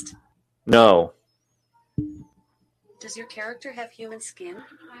exist? No. Does your character have human skin?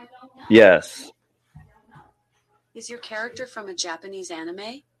 Yes. Is your character from a Japanese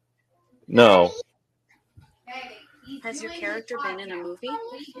anime? No. Has your character been in a movie?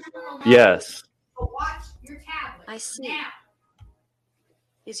 Yes. I see.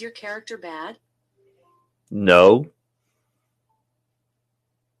 Is your character bad? No.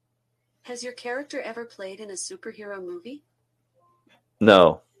 Has your character ever played in a superhero movie?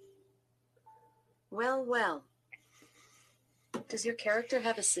 No. Well. Does your character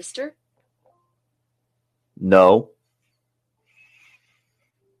have a sister? No.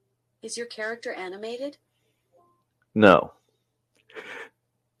 Is your character animated? No.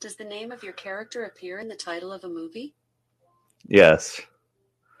 Does the name of your character appear in the title of a movie? Yes.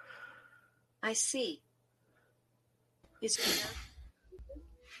 I see. Is your character...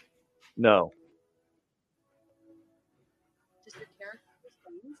 No. Does your character have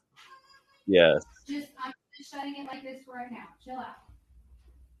friends? Yes. I'm just shutting it like this right now. Chill out.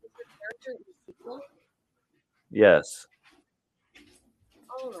 Is your character in a sequel? Yes.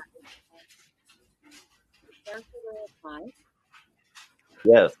 All right. Is your character wear a tie?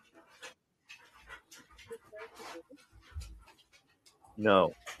 Yes. Is your character big?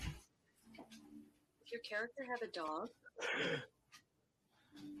 No. Does your character have a dog?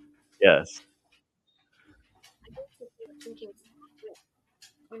 Yes. I guess if you're thinking,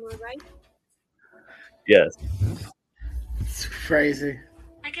 am I right? Yes. It's crazy.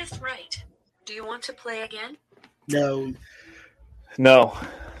 I guess right. Do you want to play again? No. No.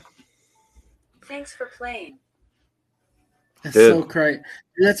 Thanks for playing. That's Dude. so crazy.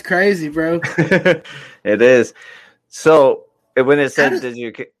 That's crazy, bro. It is. So when it said, does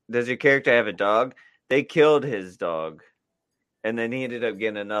your character have a dog? They killed his dog, and then he ended up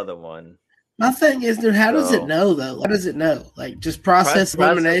getting another one. My thing is, dude, how does it know though? What does it know? Like just process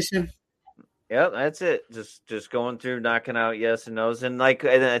elimination? Yep, that's it. Just going through, knocking out yes and no's, and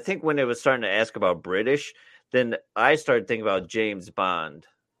I think when it was starting to ask about British, then I started thinking about James Bond.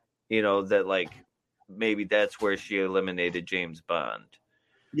 That maybe that's where she eliminated James Bond.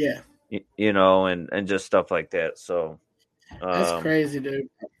 Yeah. And just stuff like that. So That's crazy, dude.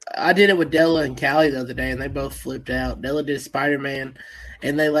 I did it with Della and Callie the other day, and they both flipped out. Della did Spider-Man,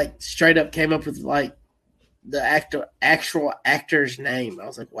 and they like straight up came up with like the actual actor's name. I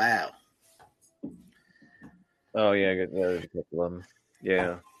was like, wow. Oh yeah, there's a couple of them.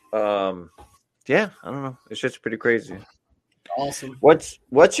 Yeah. Yeah, I don't know. It's just pretty crazy. Awesome. What's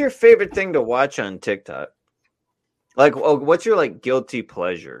your favorite thing to watch on TikTok? Like, what's your like guilty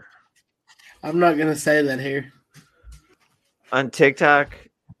pleasure? I'm not gonna say that here. On TikTok,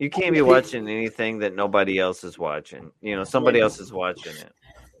 you can't be watching anything that nobody else is watching. You know, somebody else is watching it.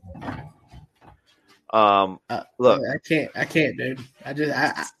 Look, I can't, dude.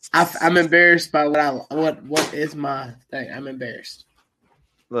 I'm embarrassed by what is my thing. I'm embarrassed.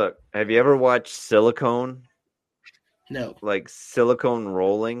 Look, have you ever watched silicone? No. Like silicone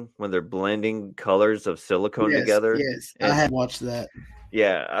rolling when they're blending colors of silicone together? Yes, I have watched that.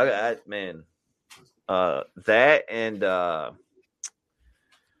 Yeah, I man. That and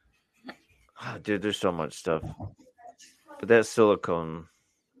dude, there's so much stuff. But that silicone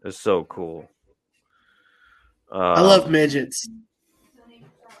is so cool. I love midgets.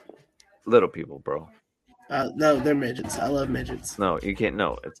 Little people, bro. No, they're midgets. I love midgets. No, you can't.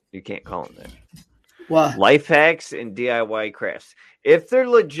 No, you can't call them that. Why? Life hacks and DIY crafts. If they're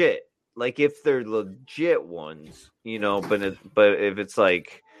legit, like if they're legit ones, you know. But if it's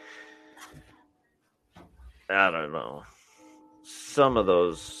like, I don't know, some of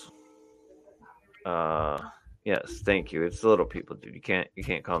those. Yes, thank you. It's the little people, dude. You can't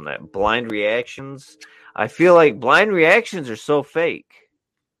call them that. Blind reactions. I feel like blind reactions are so fake.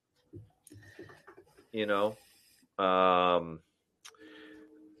 You know, I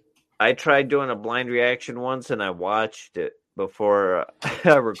tried doing a blind reaction once, and I watched it before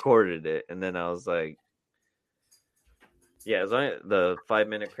I recorded it, and then I was like, "Yeah, the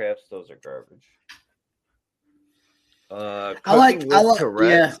 5-minute crafts. Those are garbage." I like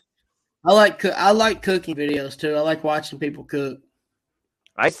cooking videos too. I like watching people cook.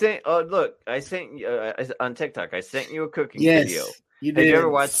 I sent you on TikTok. I sent you a cooking Yes, video. You Have did. you ever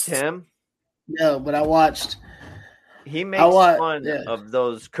watched him? No, but I watched. He makes fun of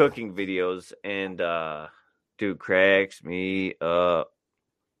those cooking videos, and dude cracks me up.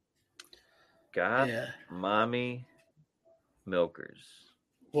 Mommy milkers.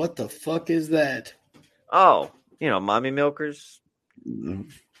 What the fuck is that? Oh, mommy milkers. You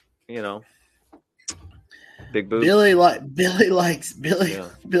know, big boobs. Billy likes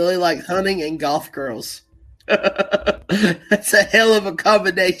hunting and golf girls. That's a hell of a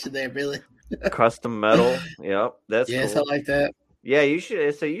combination there, Billy. Custom metal. Yep, that's yes, cool. I like that. Yeah, you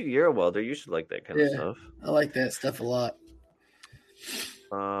should. So you're a welder. You should like that kind of stuff. I like that stuff a lot.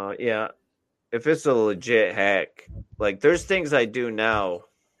 Yeah. If it's a legit hack, like there's things I do now,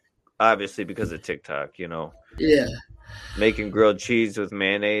 obviously because of TikTok. You know. Yeah. Making grilled cheese with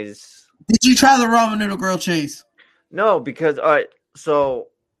mayonnaise. Did you try the ramen noodle grilled cheese? No, because all right. So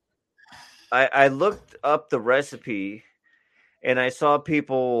I looked up the recipe, and I saw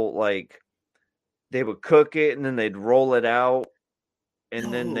people like they would cook it and then they'd roll it out,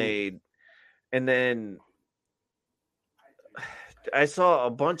 and then I saw a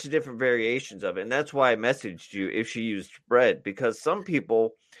bunch of different variations of it, and that's why I messaged you if she used bread, because some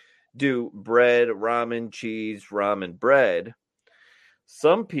people do bread, ramen, cheese, ramen, bread.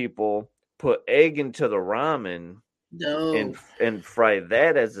 Some people put egg into the ramen and fry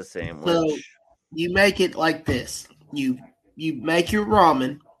that as a sandwich. So you make it like this. You make your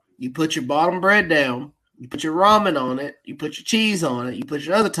ramen, you put your bottom bread down, you put your ramen on it, you put your cheese on it, you put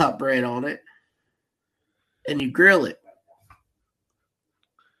your other top bread on it, and you grill it.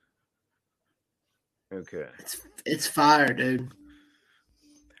 Okay. It's fire, dude.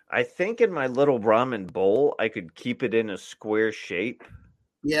 I think in my little ramen bowl, I could keep it in a square shape.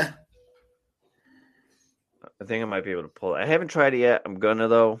 Yeah. I think I might be able to pull it. I haven't tried it yet. I'm gonna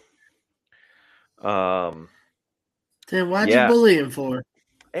though. Then why'd you bully him for?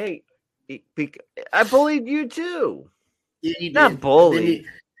 Hey, I bullied you too. Yeah, you did. Not bully.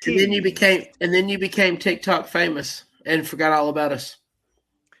 And then you became TikTok famous and forgot all about us.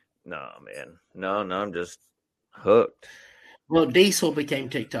 No, man. No, I'm just hooked. Well, Diesel became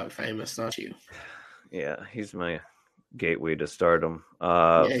TikTok famous, not you. Yeah, he's my gateway to stardom.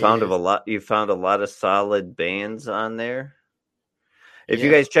 You found a lot of solid bands on there. If you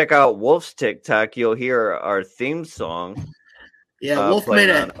guys check out Wolf's TikTok, you'll hear our theme song. Yeah, Wolf made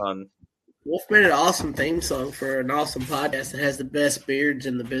an awesome theme song for an awesome podcast that has the best beards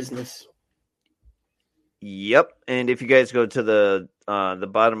in the business. Yep, and if you guys go to the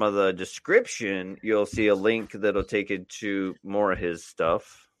bottom of the description, you'll see a link that'll take you to more of his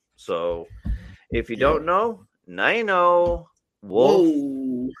stuff. So if you don't know, 9-0. Wolf.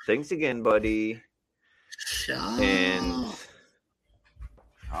 Whoa. Thanks again, buddy. And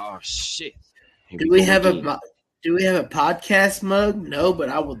Oh shit. Here Do we go have again. a podcast mug? No, but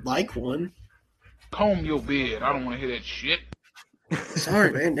I would like one. Comb your beard. I don't want to hear that shit.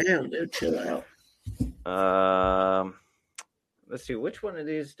 Sorry, man. Damn, dude, chill out. Let's see, which one of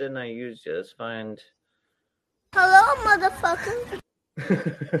these didn't I use? Just find. Hello, motherfucker.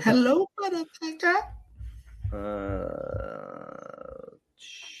 Hello, motherfucker.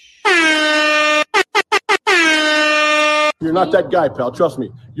 You're not that guy, pal. Trust me.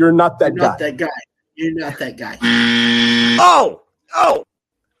 You're not that guy. You're not that guy. Oh.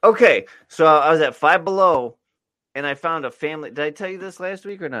 Okay. So I was at Five Below, and I found a family. Did I tell you this last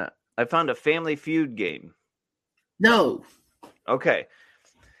week or not? I found a Family Feud game. No. Okay.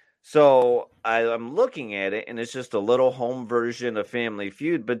 So I'm looking at it, and it's just a little home version of Family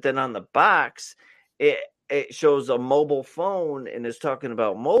Feud. But then on the box, it shows a mobile phone, and it's talking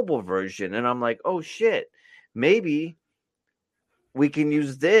about mobile version. And I'm like, oh, shit. Maybe we can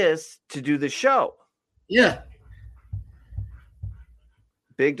use this to do the show. Yeah.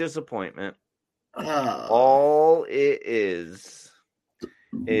 Big disappointment. All it is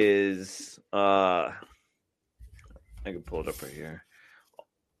I can pull it up right here.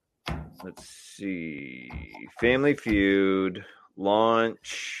 Let's see. Family Feud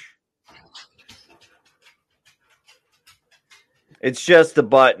launch. It's just a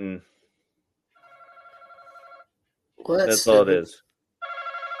button. Well, that's all it is.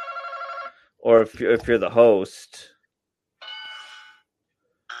 Or if you're the host.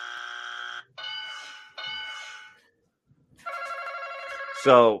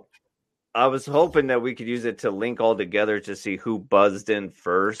 So I was hoping that we could use it to link all together to see who buzzed in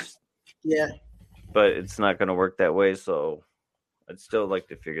first. Yeah. But it's not going to work that way, so I'd still like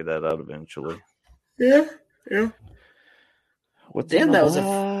to figure that out eventually. Yeah. What's Damn, in the that was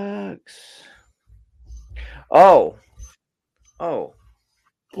box? Oh.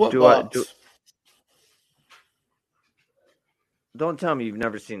 What box? Don't tell me you've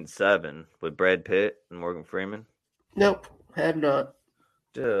never seen Seven with Brad Pitt and Morgan Freeman. Nope, have not.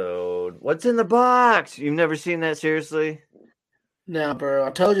 Dude, what's in the box? You've never seen that, seriously? No, bro.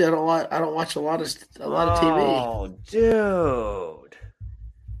 I told you I don't watch a lot of TV. Oh, dude.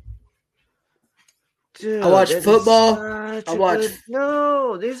 I watch football.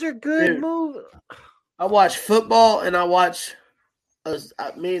 No, these are good movies. I watch football, and I watch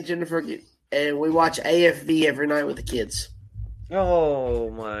me and Jennifer, and we watch AFV every night with the kids. Oh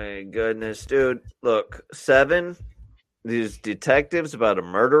my goodness, dude! Look, Seven. These detectives about a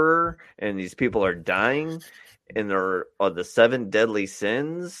murderer, and these people are dying, and they're the 7 deadly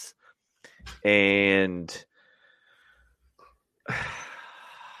sins, and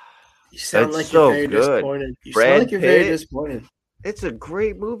you sound like you're very disappointed. Very disappointed. It's a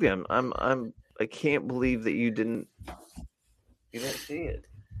great movie. I can't believe that you didn't see it.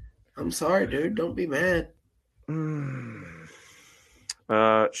 I'm sorry, dude. Don't be mad.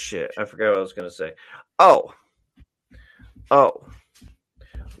 Shit. I forgot what I was gonna say.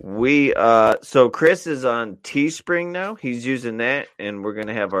 So Chris is on Teespring now. He's using that, and we're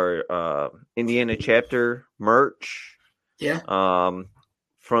gonna have our Indiana chapter merch. Yeah.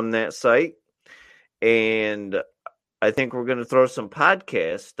 From that site, and I think we're gonna throw some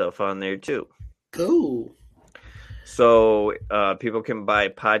podcast stuff on there too. Cool. So people can buy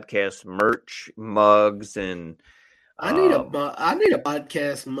podcast merch, mugs, and I need a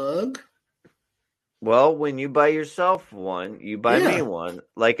podcast mug. Well, when you buy yourself one, you buy me one,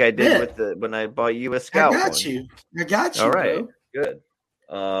 like I did when I bought you a Scout. I got you. All right, bro.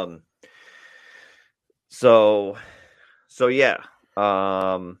 Good. So yeah.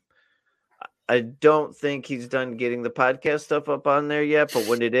 I don't think he's done getting the podcast stuff up on there yet, but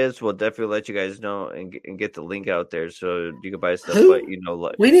when it is, we'll definitely let you guys know and get the link out there so you can buy stuff. But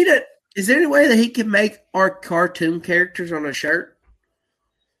we need it. Is there any way that he can make our cartoon characters on a shirt?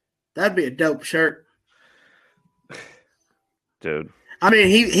 That'd be a dope shirt. Dude. I mean,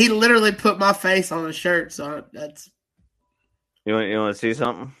 he literally put my face on a shirt, so that's. You want to see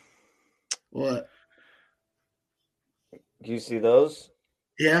something? What? Do you see those?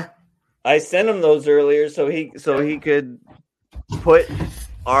 Yeah. I sent him those earlier so he could put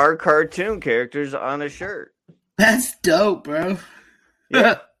our cartoon characters on a shirt. That's dope, bro.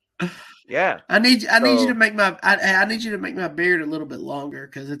 Yeah. Yeah. I need you to make my beard a little bit longer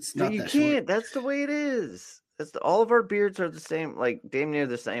because it's not that short. You can't. That's the way it is. All of our beards are the same, like damn near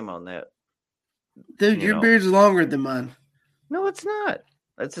the same on that. Dude, your beard's longer than mine. No, it's not.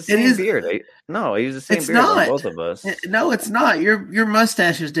 That's the same beard. I use the same beard on both of us. No, it's not. Your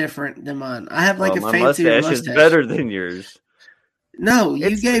mustache is different than mine. I have like a my fancier mustache. Is better than yours. No,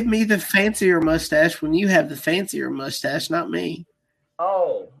 you gave me the fancier mustache when you have the fancier mustache, not me.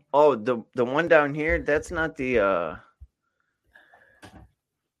 Oh, the one down here, that's not the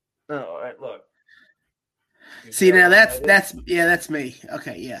No, all right, look. See, now that's me.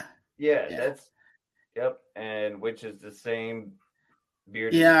 Okay, yeah. Yeah, that's yep, and which is the same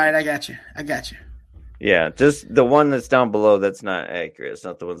beard. Yeah, all right, I got you. Yeah, just the one that's down below, that's not accurate. It's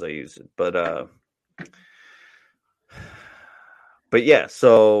not the ones I use. But yeah,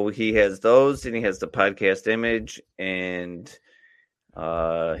 so he has those, and he has the podcast image, and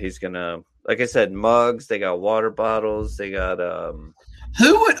he's gonna, like I said, mugs. They got water bottles. They got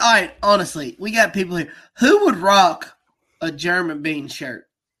Who would? All right, honestly, we got people here. Who would rock a German bean shirt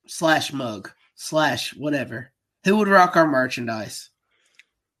 / mug / whatever? Who would rock our merchandise?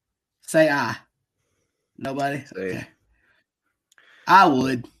 Say I. Nobody. Okay. I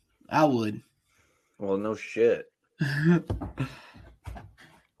would. Well, no shit.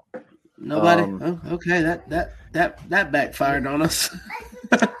 Nobody. Okay. That backfired on us.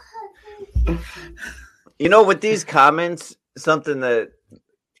 You know, with these comments, something that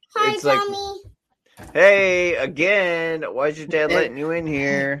it's like, hey, again, why's your dad letting you in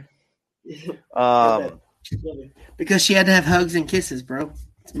here? Because she had to have hugs and kisses, bro.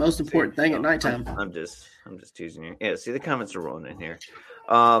 It's the most important thing at nighttime. I'm just teasing you. Yeah, see, the comments are rolling in here.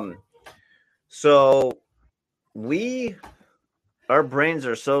 So our brains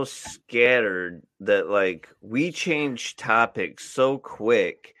are so scattered that like we change topics so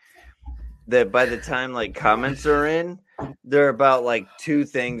quick that by the time like comments are in, they're about like 2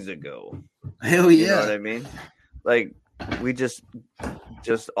 things ago. Hell yeah. You know what I mean? Like we just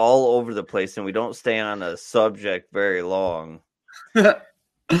all over the place, and we don't stay on a subject very long.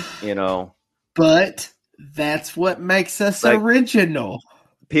 You know. But that's what makes us like, original.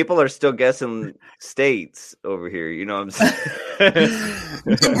 People are still guessing states over here. You know what I'm saying?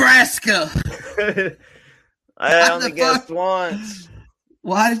 Nebraska. I only guessed once.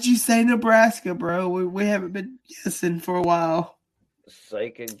 Why did you say Nebraska, bro? We haven't been guessing for a while.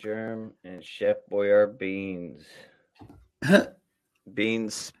 Psychic Germ and Chef Boyardee beans.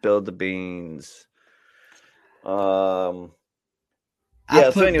 Beans spilled the beans. I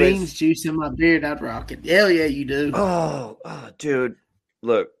put beans juice in my beard. I'd rock it. Hell yeah, you do. Oh, dude.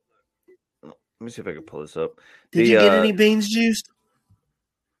 Look. Let me see if I can pull this up. Did you get any beans juice?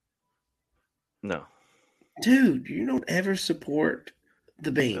 No. Dude, you don't ever support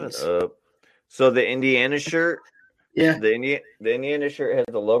the beans. So the Indiana shirt. Yeah. The Indiana shirt has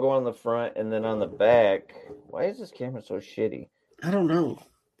the logo on the front, and then on the back. Why is this camera so shitty? I don't know.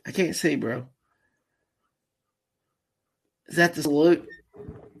 I can't see, bro. Is that the salute?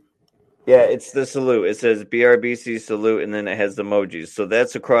 Yeah, it's the salute. It says BRBC salute, and then it has the emojis. So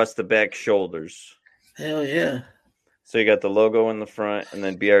that's across the back shoulders. Hell yeah. So you got the logo in the front, and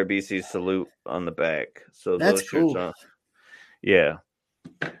then BRBC salute on the back. So that's those shirts cool. are, yeah.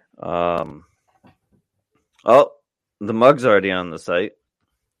 The mug's already on the site.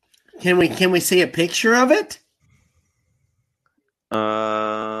 Can we see a picture of it?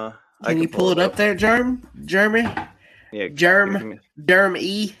 Can you pull it up there, Jeremy? Yeah, Germ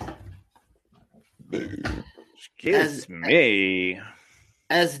E. Excuse me.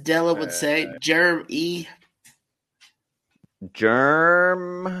 As Della would say, Germ E.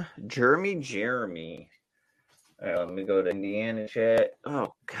 Jeremy. All right, let me go to Indiana chat.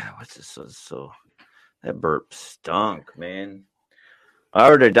 Oh God, what's this? So that burp stunk, man. I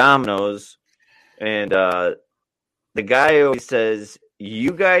ordered Domino's, and the guy always says,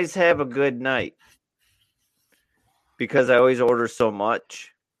 "You guys have a good night," because I always order so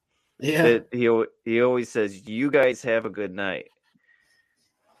much. Yeah, he always says, "You guys have a good night,"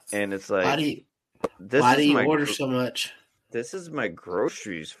 and it's like, why do you order so much? This is my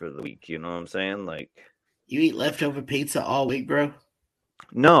groceries for the week. You know what I'm saying? Like, you eat leftover pizza all week, bro?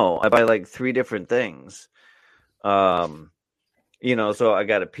 No, I buy like 3 different things. You know, so I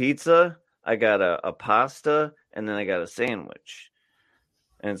got a pizza, I got a pasta, and then I got a sandwich.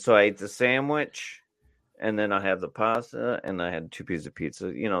 And so I ate the sandwich, and then I have the pasta, and I had 2 pieces of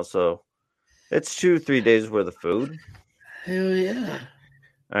pizza. You know, so it's 2-3 days worth of food. Hell yeah!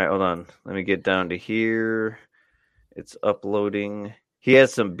 All right, hold on. Let me get down to here. It's uploading. He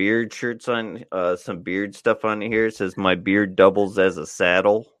has some beard shirts on, some beard stuff on here. It says, "My beard doubles as a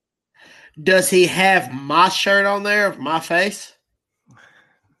saddle." Does he have my shirt on there of my face?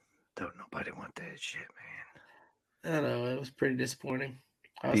 Don't nobody want that shit, man. I know. It was pretty disappointing.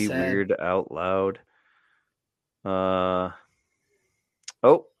 Be sad. Weird out loud.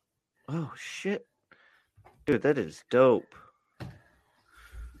 Oh shit, dude, that is dope.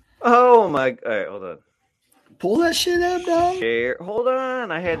 Oh my! All right, hold on. Pull that shit out, dog. Share. Hold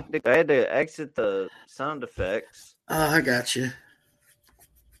on. I had to exit the sound effects. Oh, I got you.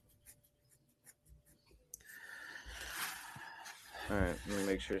 All right, let me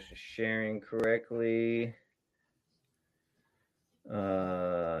make sure it's sharing correctly.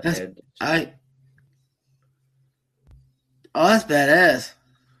 That's add... Oh, that's badass.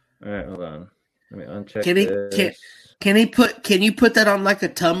 All right, hold on. Let me uncheck this. Can you put that on like a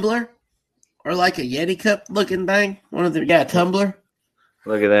tumbler or like a Yeti cup looking thing? A tumbler.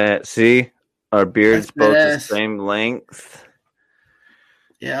 Look at that. See, our beards both the same length.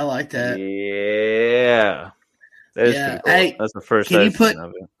 Yeah, I like that. Yeah. That is pretty cool. Hey, that's the first I've seen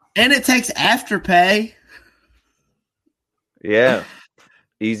of it. And it takes Afterpay. Yeah.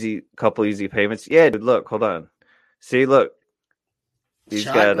 Couple easy payments. Yeah, dude, look, hold on. See, look. He's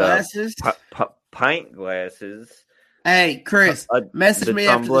got glasses. Pint glasses. Hey, Chris, message me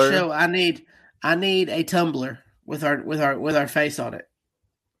after the show. I need a tumbler with our face on it.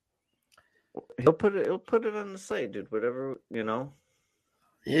 He'll put it on the site, dude. Whatever, you know.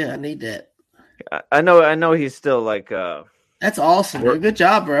 Yeah, I need that. I know he's still like that's awesome, dude. Good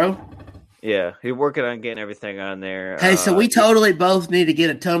job, bro. Yeah, he's working on getting everything on there. Hey, so we totally both need to get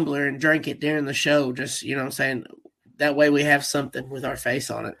a tumbler and drink it during the show. Just, you know what I'm saying? That way we have something with our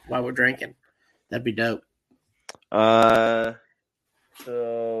face on it while we're drinking. That'd be dope. So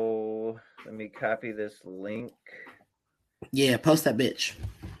let me copy this link. Yeah, post that bitch.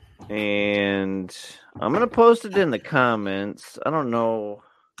 And I'm gonna post it in the comments. I don't know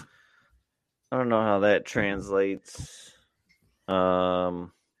how that translates. For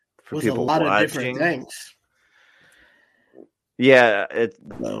with people a lot watching. Of different things. Yeah, it's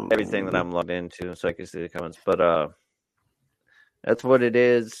everything that I'm logged into, so I can see the comments. But that's what it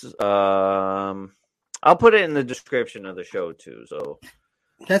is. I'll put it in the description of the show too. So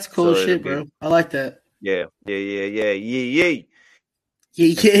that's cool shit, bro. I like that. Yeah.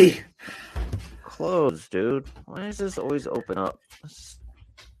 Close, dude. Why does this always open up? That's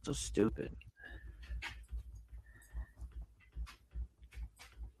so stupid.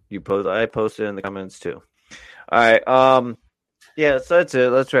 I posted in the comments too. All right. Yeah, so that's it.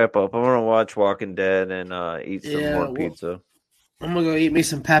 Let's wrap up. I'm gonna watch Walking Dead and eat some more pizza. I'm gonna go eat me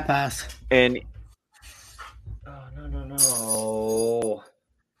some Popeyes. And no.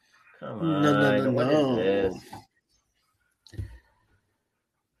 Come on. No. What is this?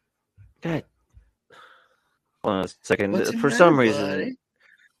 God. Hold on a second. For some reason,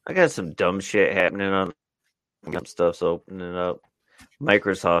 I got some dumb shit happening on stuff's opening up.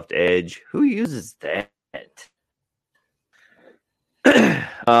 Microsoft Edge. Who uses that?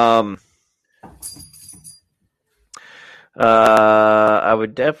 I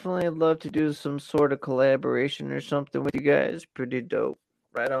would definitely love to do some sort of collaboration or something with you guys. Pretty dope.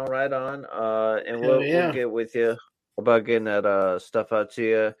 Right on. And we'll get with you about getting that stuff out to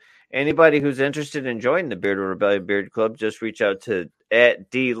you. Anybody who's interested in joining the Bearded Rebellion Beard Club, just reach out to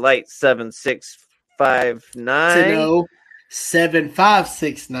 @DLight7659.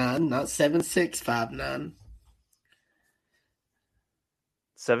 7569, not 7659.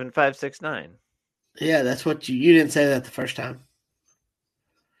 7569. Yeah, that's what you didn't say that the first time.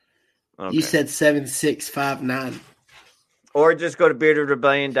 Okay. You said 7659. Or just go to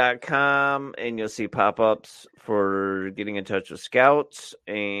beardedrebellion.com and you'll see pop-ups for getting in touch with scouts,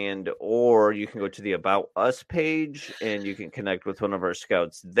 or you can go to the About Us page and you can connect with one of our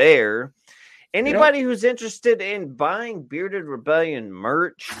scouts there. Anybody who's interested in buying Bearded Rebellion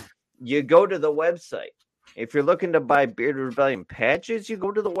merch, you go to the website. If you're looking to buy Bearded Rebellion patches, you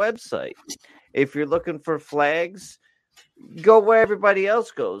go to the website. If you're looking for flags, go where everybody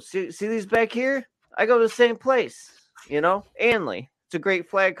else goes. See these back here? I go to the same place, Anley. It's a great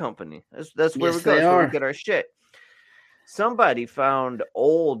flag company. That's where we go. That's where we get our shit. Somebody found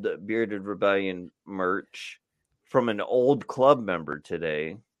old Bearded Rebellion merch from an old club member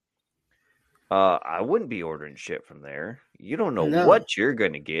today. I wouldn't be ordering shit from there. You don't know what you're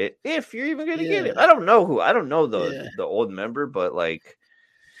gonna get, if you're even gonna get it. I don't know the old member, but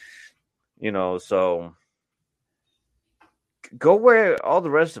so go where all the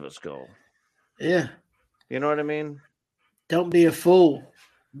rest of us go. Yeah. You know what I mean? Don't be a fool.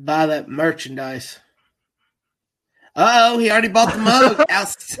 Buy that merchandise. Uh-oh, he already bought the mug.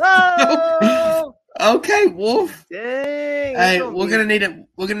 Oh! Okay, Wolf. Dang. Hey, we're gonna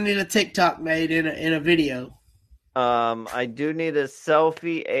need a TikTok made in a video. I do need a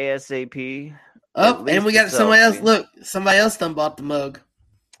selfie ASAP. Oh, and we got somebody else. Look, somebody else done bought the mug.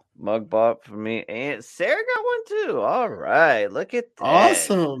 Mug bought for me, and Sarah got one too. All right, look at that.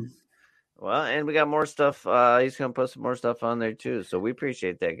 Awesome. Well, and we got more stuff. He's gonna put some more stuff on there too. So we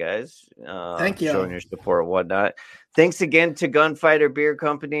appreciate that, guys. Thank you. Showing your support and whatnot. Thanks again to Gunfighter Beer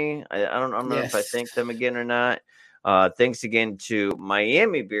Company. I don't know if I thank them again or not. Thanks again to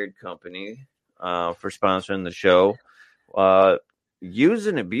Miami Beard Company for sponsoring the show. Use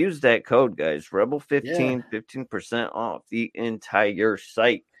and abuse that code, guys. Rebel15, 15% off the entire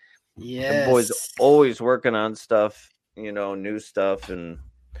site. Yeah, boys always working on stuff, new stuff, and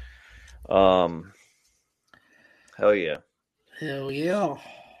hell yeah. Shout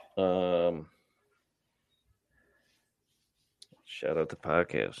out the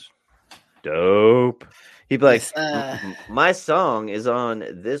podcast. Dope. He'd be like, my song is on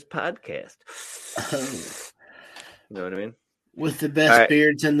this podcast. You know what I mean? With the best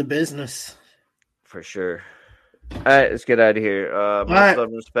beards in the business. For sure. All right, let's get out of here. Much love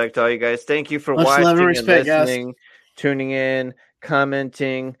and respect to all you guys. Thank you for watching and listening, tuning in,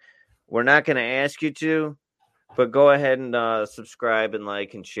 commenting. We're not going to ask you to, but go ahead and subscribe and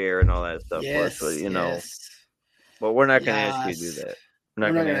like and share and all that stuff. But we're not going to ask you to do that. We're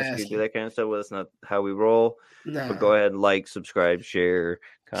not going to ask you to do that kind of stuff. Well, that's not how we roll. No. But go ahead and like, subscribe, share,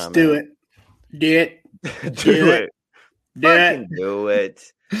 comment. Just do it. Do it. Do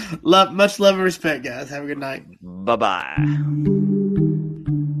it. Much love and respect, guys. Have a good night. Bye-bye.